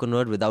to spoken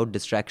word without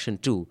distraction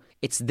too.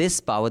 It's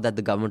this power that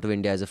the government of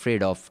India is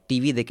afraid of.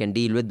 TV they can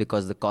deal with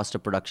because the cost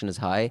of production is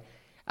high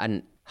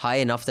and high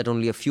enough that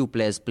only a few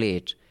players play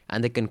it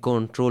and they can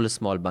control a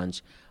small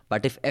bunch.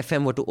 But if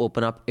FM were to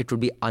open up, it would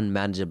be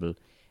unmanageable.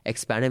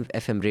 Expanding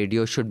FM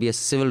radio should be a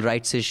civil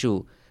rights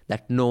issue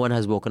that no one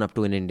has woken up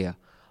to in India.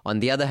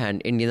 On the other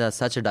hand, Indians are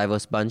such a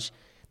diverse bunch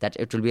that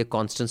it will be a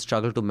constant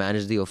struggle to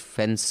manage the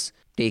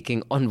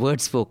offense-taking on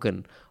words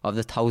spoken of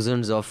the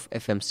thousands of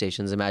FM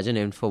stations. Imagine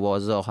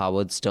InfoWars or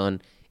Howard Stern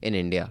in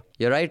India.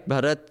 You're right,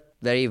 Bharat.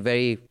 Very,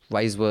 very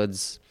wise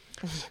words.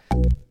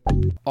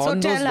 So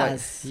tell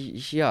us.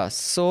 Yeah,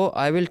 so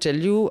I will tell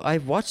you, I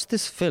watched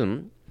this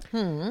film.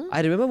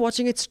 I remember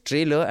watching its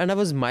trailer and I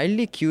was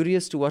mildly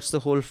curious to watch the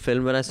whole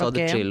film when I saw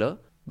the trailer.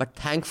 But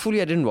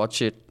thankfully I didn't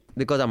watch it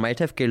because I might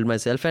have killed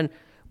myself. And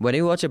when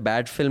you watch a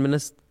bad film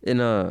in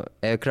a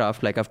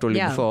aircraft, like I've told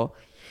you before,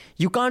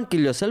 you can't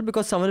kill yourself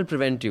because someone will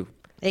prevent you.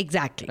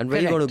 Exactly. And where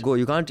are you going to go?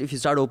 You can't, if you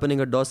start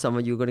opening a door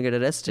somewhere, you're going to get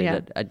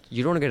arrested.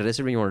 You don't want to get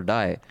arrested when you want to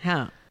die.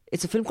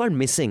 It's a film called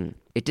Missing.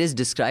 It is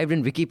described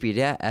in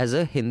Wikipedia as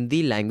a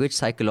Hindi language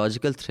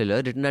psychological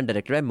thriller written and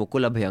directed by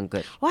Mukul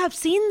Abhyankar. Oh, I've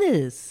seen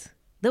this.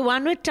 The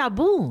one with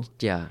Taboo.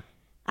 Yeah.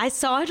 I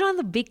saw it on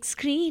the big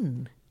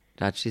screen.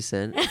 Rajshri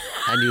Sen.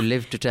 And you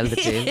lived to tell the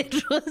tale.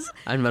 It was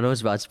and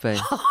Manoj Bajpayee.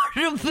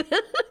 horrible.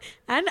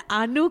 And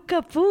Anu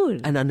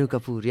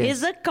Kapoor. Yes.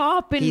 Is a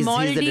cop in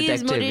Maldives, he's the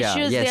detective.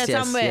 Mauritius,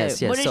 somewhere.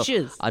 Yes.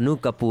 Mauritius. So, Anu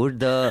Kapoor,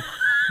 the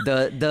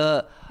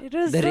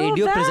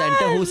radio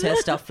presenter who says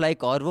stuff like,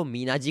 और वो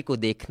मीना जी को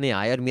देखने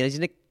आए और मीना जी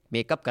ने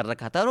makeup कर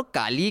रखा था और वो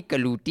काली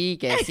कलूटी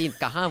कैसी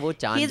कहाँ वो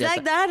चांद He's जैसा.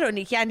 like that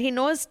only. And he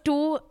knows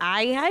too.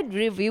 I had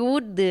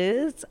reviewed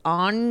this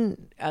on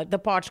the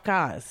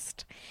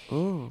podcast.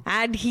 Oh.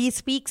 And he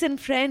speaks in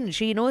French.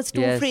 He knows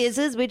two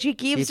phrases which he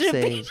keeps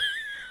repeating.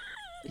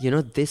 You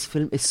know, this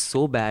film is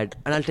so bad.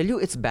 And I'll tell you,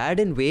 it's bad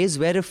in ways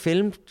where a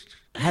film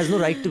has no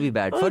right to be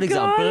bad. For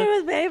example, it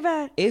was very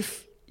bad.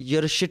 If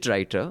you're a shit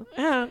writer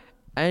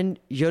and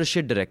you're a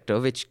shit director,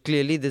 which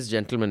clearly this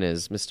gentleman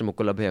is, Mr.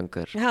 Mukul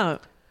Abhyankar,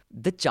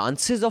 the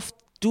chances of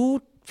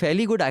two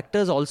fairly good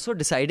actors also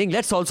deciding,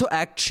 let's also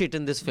act shit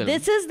in this film.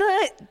 This is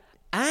the...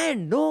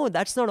 And no,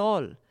 that's not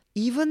all.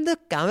 Even the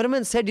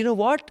cameraman said, you know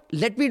what?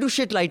 Let me do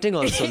shit lighting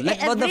also.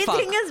 What the fuck?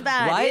 Everything is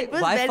bad.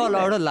 Why fall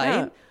out of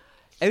line?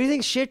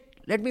 Everything's shit.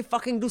 Let me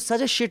fucking do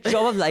such a shit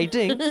job of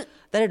lighting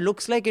that it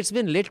looks like it's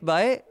been lit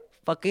by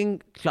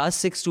fucking class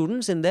 6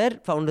 students in their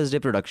Founders Day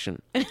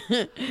production.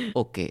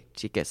 Okay,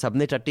 ठीक है.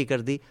 सबने टट्टी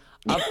कर दी.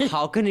 Ab,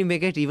 how can we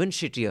make it even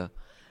shittier?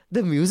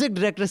 The music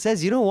director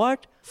says, you know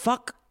what?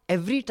 Fuck,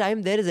 every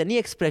time there is any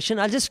expression,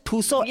 I'll just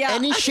thuso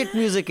any shit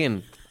music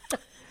in.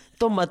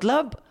 तो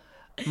मतलब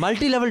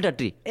multi-level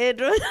tatty.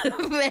 It was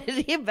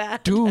very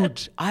bad.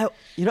 Dude,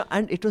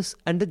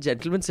 and the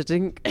gentleman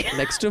sitting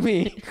next to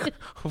me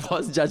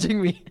was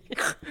judging me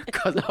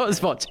because I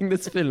was watching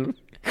this film.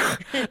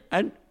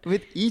 And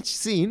with each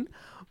scene,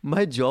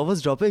 my jaw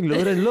was dropping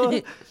lower and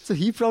lower. So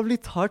he probably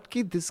thought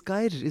that this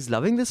guy is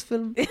loving this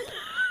film.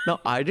 Now,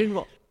 I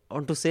didn't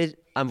want to say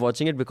I'm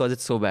watching it because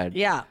it's so bad.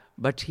 Yeah.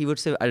 But he would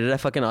say, did I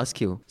fucking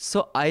ask you?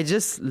 So I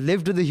just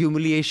lived with the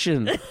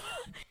humiliation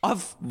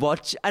of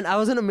watch. And I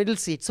was in a middle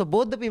seat. So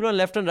both the people on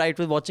left and right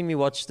were watching me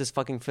watch this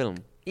fucking film.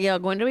 You're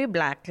going to be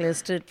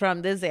blacklisted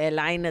from this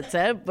airline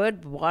itself,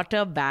 but what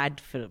a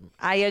bad film.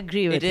 I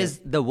agree with you. It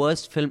is the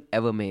worst film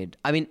ever made.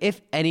 I mean,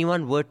 if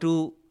anyone were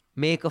to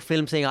make a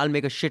film saying, I'll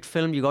make a shit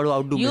film, you got to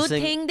outdo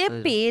Missing. You think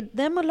they paid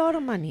them a lot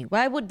of money?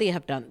 Why would they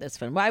have done this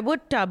film? Why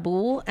would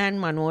Taboo and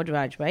Manoj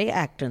Bajpayee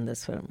act in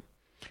this film?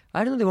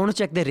 I don't know. They want to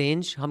check their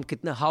range.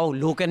 How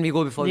low can we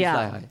go before we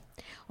fly high?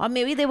 Or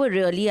maybe they were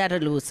really at a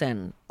loose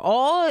end.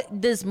 Or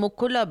this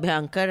Mukul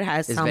Abhyankar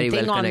has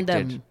something on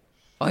them.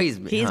 Oh, he's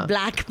blackmailed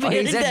them.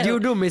 He said, them. you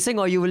do Missing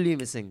or you will be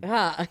missing.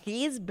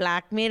 He's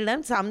blackmailed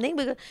them something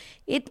because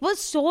it was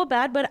so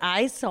bad, but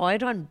I saw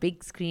it on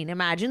big screen.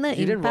 Imagine the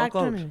impact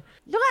on it.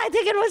 No, I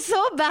think it was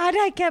so bad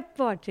I kept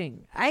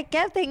watching. I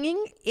kept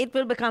thinking it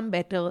will become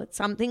better.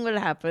 Something will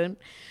happen.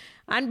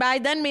 And by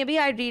then, maybe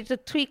I reached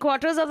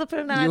 3/4 of the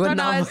film. And You I were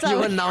thought, numb. You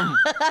were numb.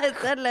 I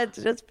said, let's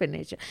just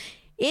finish it.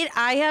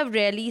 I have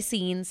rarely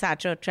seen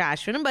such a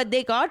trash film, but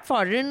they got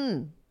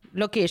foreign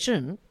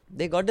location.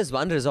 They got this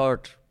one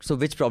resort, so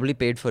which probably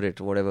paid for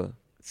it, whatever.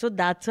 So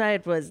that's why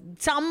it was.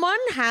 Someone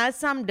has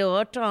some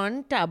dirt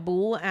on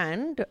Taboo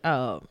and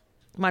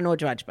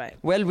Manoj Bajpayee.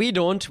 Well, we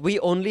don't. We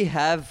only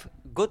have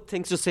good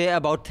things to say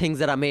about things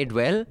that are made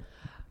well.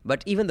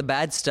 But even the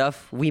bad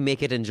stuff, we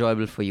make it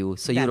enjoyable for you,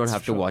 so you don't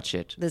have to watch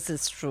it. This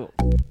is true.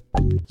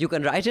 You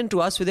can write in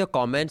to us with your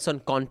comments on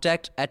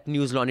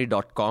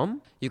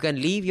contact@newslaundry.com. You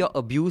can leave your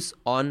abuse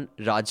on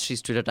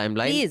Rajshri's Twitter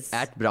timeline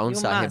at Brown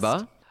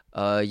Sahiba.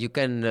 You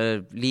can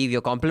leave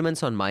your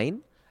compliments on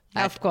mine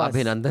at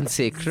Abhinandan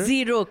Sekar.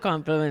 0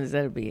 compliments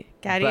there'll be.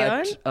 Carry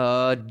on.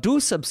 Do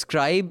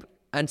subscribe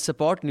and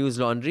support News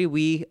Laundry.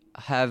 We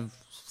have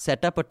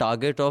set up a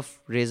target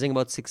of raising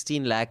about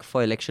 16 lakh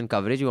for election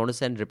coverage. We want to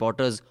send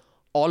reporters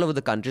all over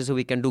the country so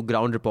we can do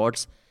ground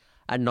reports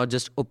and not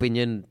just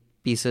opinion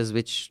pieces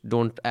which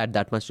don't add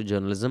that much to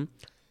journalism.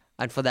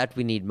 And for that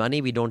we need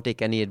money. We don't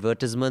take any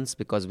advertisements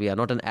because we are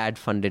not an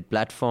ad-funded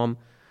platform.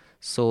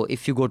 So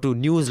if you go to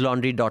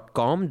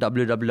newslaundry.com,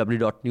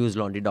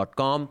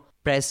 www.newslaundry.com,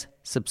 press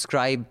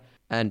subscribe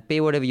and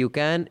pay whatever you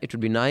can. It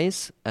would be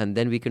nice. And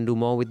then we can do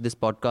more with this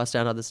podcast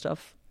and other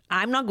stuff.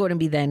 I'm not going to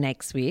be there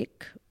next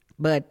week.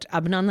 But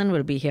Abhinandan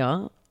will be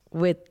here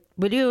with,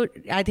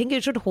 I think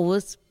you should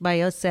host by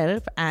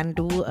yourself and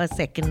do a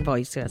second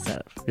voice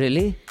yourself.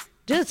 Really?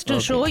 Just to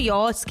show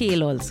your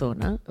scale also,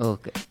 na?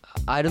 Okay.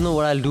 I don't know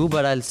what I'll do,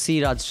 but I'll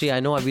see Rajshri. I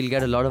know I will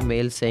get a lot of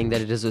mail saying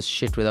that it is a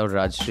shit without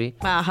Rajshri.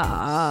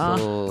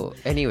 So,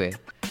 anyway.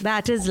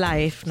 That is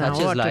life now.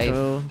 Such is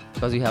life.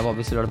 Because we have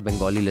obviously a lot of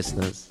Bengali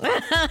listeners.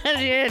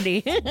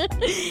 Really?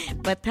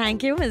 But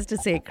thank you, Mr.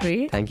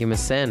 Sekhri. Thank you,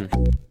 Miss Sen.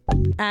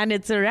 And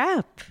it's a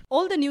wrap.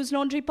 All the News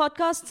Laundry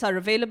podcasts are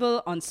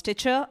available on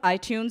Stitcher,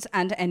 iTunes,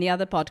 and any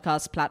other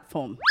podcast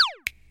platform.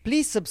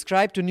 Please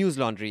subscribe to News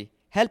Laundry.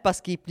 Help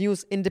us keep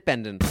news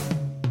independent.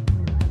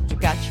 To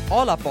catch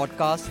all our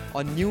podcasts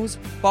on news,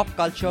 pop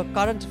culture,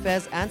 current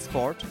affairs, and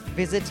sport,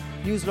 visit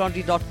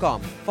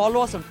newslaundry.com.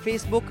 Follow us on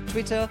Facebook,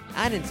 Twitter,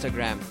 and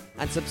Instagram,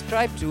 and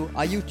subscribe to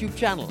our YouTube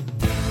channel.